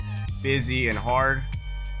 busy, and hard.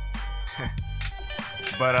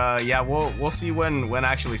 But yeah, we'll see when I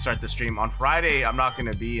actually start the stream. On Friday, I'm not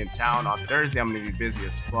gonna be in town. On Thursday, I'm gonna be busy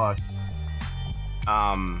as fuck.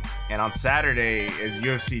 And on Saturday is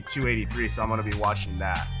UFC 283, so I'm gonna be watching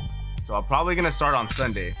that. So I'm probably gonna start on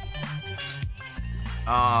Sunday.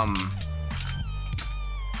 But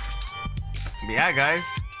yeah, guys,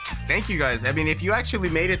 thank you guys. I mean, if you actually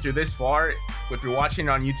made it through this far, if you're watching it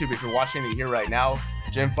on YouTube, if you're watching it here right now,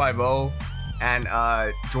 Jim50 and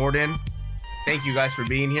Jordan, thank you guys for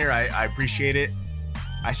being here. I appreciate it.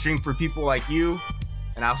 I stream for people like you,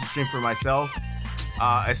 and I also stream for myself.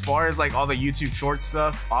 As far as like all the YouTube short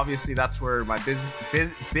stuff, obviously that's where my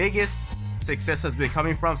biggest success has been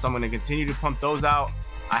coming from, so I'm going to continue to pump those out.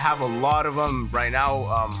 I have a lot of them right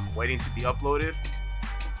now waiting to be uploaded,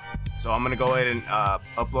 so I'm going to go ahead and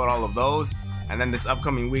upload all of those, and then this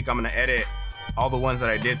upcoming week I'm going to edit all the ones that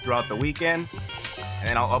I did throughout the weekend, and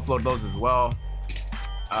then I'll upload those as well.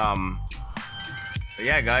 But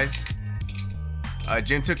yeah, guys,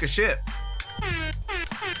 Jim took a shit.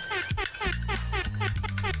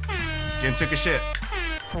 Jim took a shit.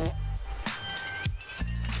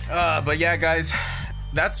 But yeah, guys,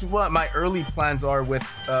 that's what my early plans are with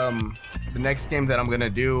the next game that I'm gonna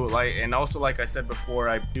do. And also, like I said before,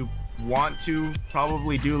 I do want to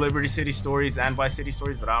probably do Liberty City Stories and Vice City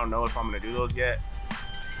Stories, but I don't know if I'm gonna do those yet.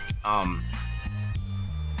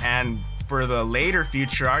 And for the later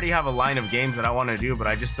future, I already have a line of games that I want to do, but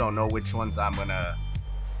I just don't know which ones I'm gonna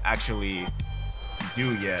actually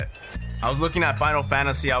do yet. I was looking at Final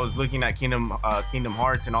Fantasy, I was looking at Kingdom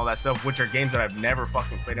Hearts and all that stuff, which are games that I've never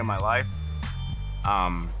fucking played in my life.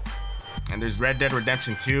 And there's Red Dead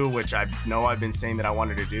Redemption 2, which I know I've been saying that I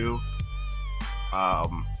wanted to do.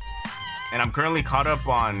 And I'm currently caught up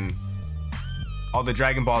on all the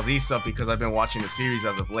Dragon Ball Z stuff because I've been watching the series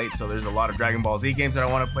as of late, so there's a lot of Dragon Ball Z games that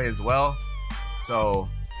I want to play as well. So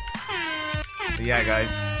yeah,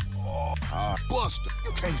 guys. Buster,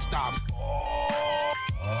 you can't stop.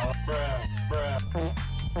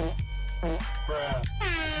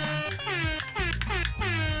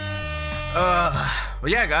 But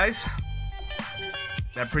yeah, guys,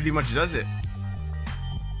 that pretty much does it.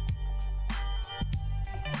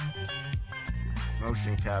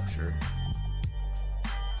 Motion capture.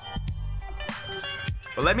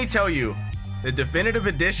 But let me tell you, the definitive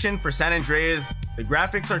edition for San Andreas, the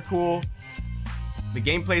graphics are cool, the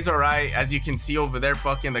gameplay's alright. As you can see over there,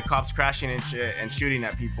 fucking the cops crashing and shit and shooting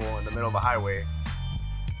at people in the middle of the highway.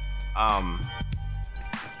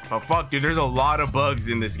 But fuck, dude, there's a lot of bugs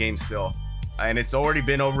in this game still, and it's already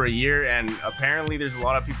been over a year, and apparently there's a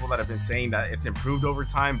lot of people that have been saying that it's improved over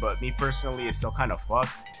time, but me personally, it's still kind of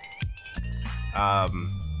fucked. But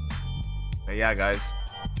yeah, guys,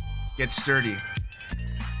 get sturdy.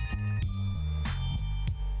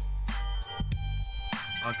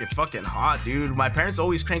 Fuck, it's fucking hot, dude. My parents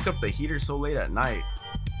always crank up the heater so late at night,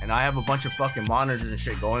 and I have a bunch of fucking monitors and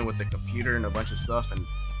shit going with the computer and a bunch of stuff, and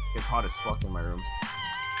it's hot as fuck in my room.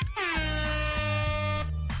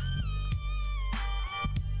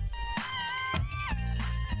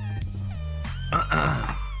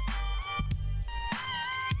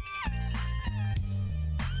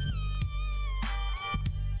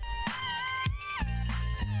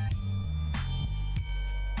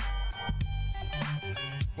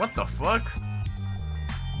 What the fuck?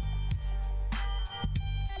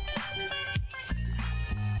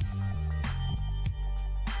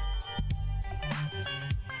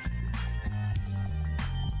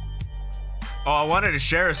 Oh, I wanted to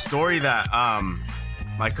share a story that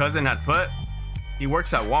my cousin had put. He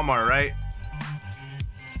works at Walmart, right?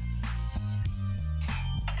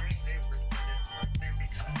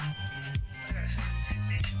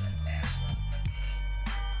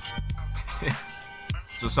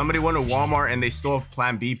 So somebody went to Walmart and they stole a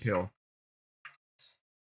Plan B pill.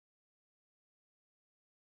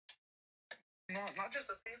 No, not just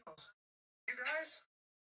the females. You guys,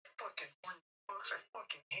 fucking horny fucks. I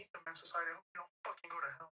fucking hate them in society. I hope you don't fucking go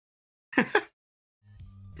to hell.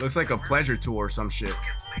 Looks like a pleasure tool or some shit.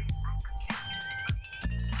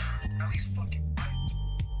 At least fucking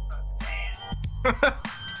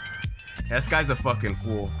This guy's a fucking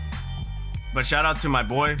fool. But shout out to my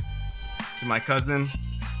boy, to my cousin.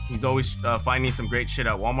 He's always finding some great shit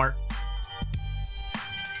at Walmart.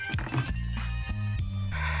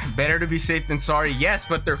 Better to be safe than sorry. Yes,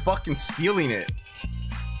 but they're fucking stealing it.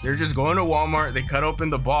 They're just going to Walmart, they cut open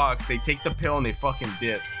the box, they take the pill, and they fucking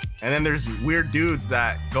dip. And then there's weird dudes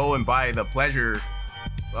that go and buy the pleasure,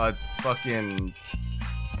 fucking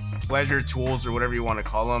pleasure tools or whatever you want to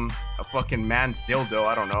call them. A fucking man's dildo,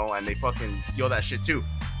 I don't know. And they fucking steal that shit too,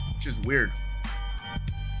 which is weird.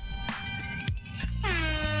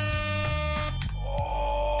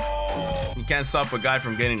 You can't stop a guy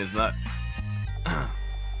from getting his nut.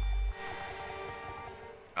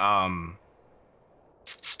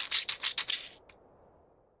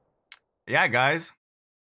 Yeah, guys.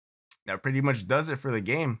 That pretty much does it for the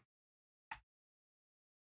game.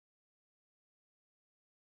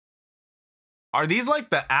 Are these like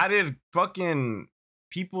the added fucking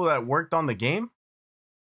people that worked on the game?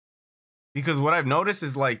 Because what I've noticed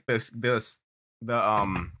is like the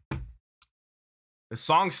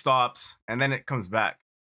song stops and then it comes back.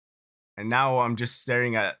 And now I'm just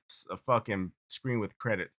staring at a fucking screen with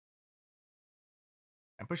credits.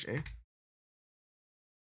 And push A.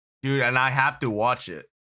 Dude, and I have to watch it.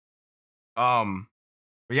 But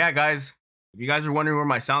yeah, guys, if you guys are wondering where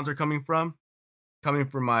my sounds are coming from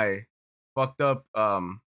my fucked up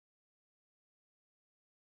pad.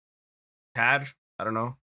 I don't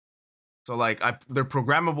know. So like they're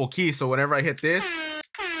programmable keys, so whenever I hit this,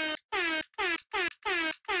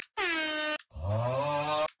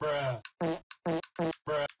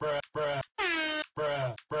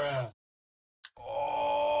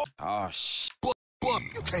 Oh shit.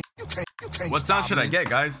 You can't what sound should I get,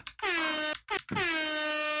 guys?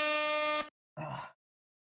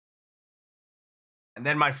 And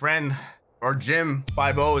then my friend or Jim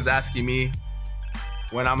 50 is asking me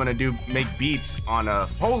when I'm gonna make beats on a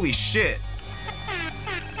holy shit.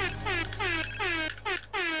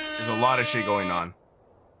 There's a lot of shit going on.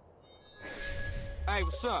 Hey,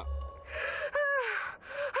 what's up?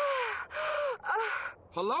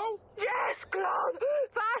 Hello? Yes, Claude!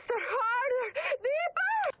 Faster, harder,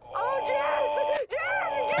 deeper! Oh, yes!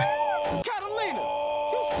 Yes! Catalina!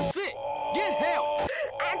 You sick! Get help!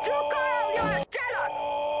 And you, Carl, you're a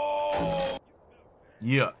skeleton!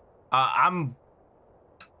 Yeah. I'm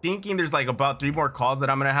thinking there's like about 3 more calls that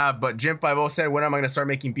I'm gonna have, but Jim 50 said, when am I gonna start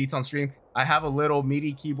making beats on stream? I have a little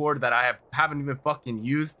MIDI keyboard that I haven't even fucking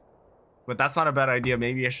used, but that's not a bad idea.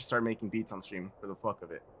 Maybe I should start making beats on stream for the fuck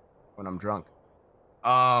of it when I'm drunk.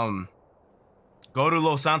 Go to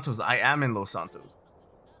Los Santos. I am in Los Santos.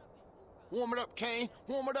 Warm it up, Kane.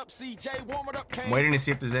 Warm it up, CJ. Warm it up, Kane. I'm waiting to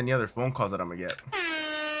see if there's any other phone calls that I'm gonna get.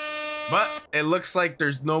 But it looks like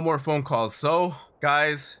there's no more phone calls. So,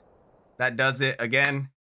 guys, that does it. Again,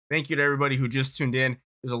 thank you to everybody who just tuned in.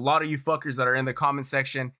 There's a lot of you fuckers that are in the comment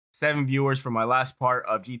section. 7 viewers from my last part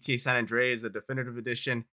of GTA San Andreas, the definitive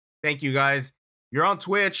edition. Thank you, guys. If you're on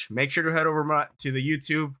Twitch, make sure to head over to the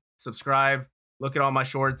YouTube, subscribe, look at all my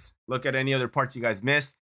shorts, look at any other parts you guys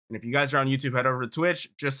missed. And if you guys are on YouTube, head over to Twitch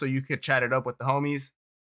just so you could chat it up with the homies.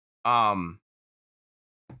 But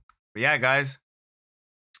yeah, guys,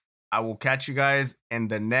 I will catch you guys in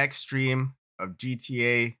the next stream of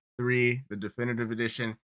GTA 3, the definitive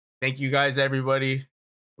edition. Thank you guys, everybody.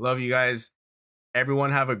 Love you guys.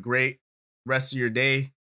 Everyone have a great rest of your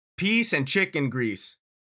day. Peace and chicken grease.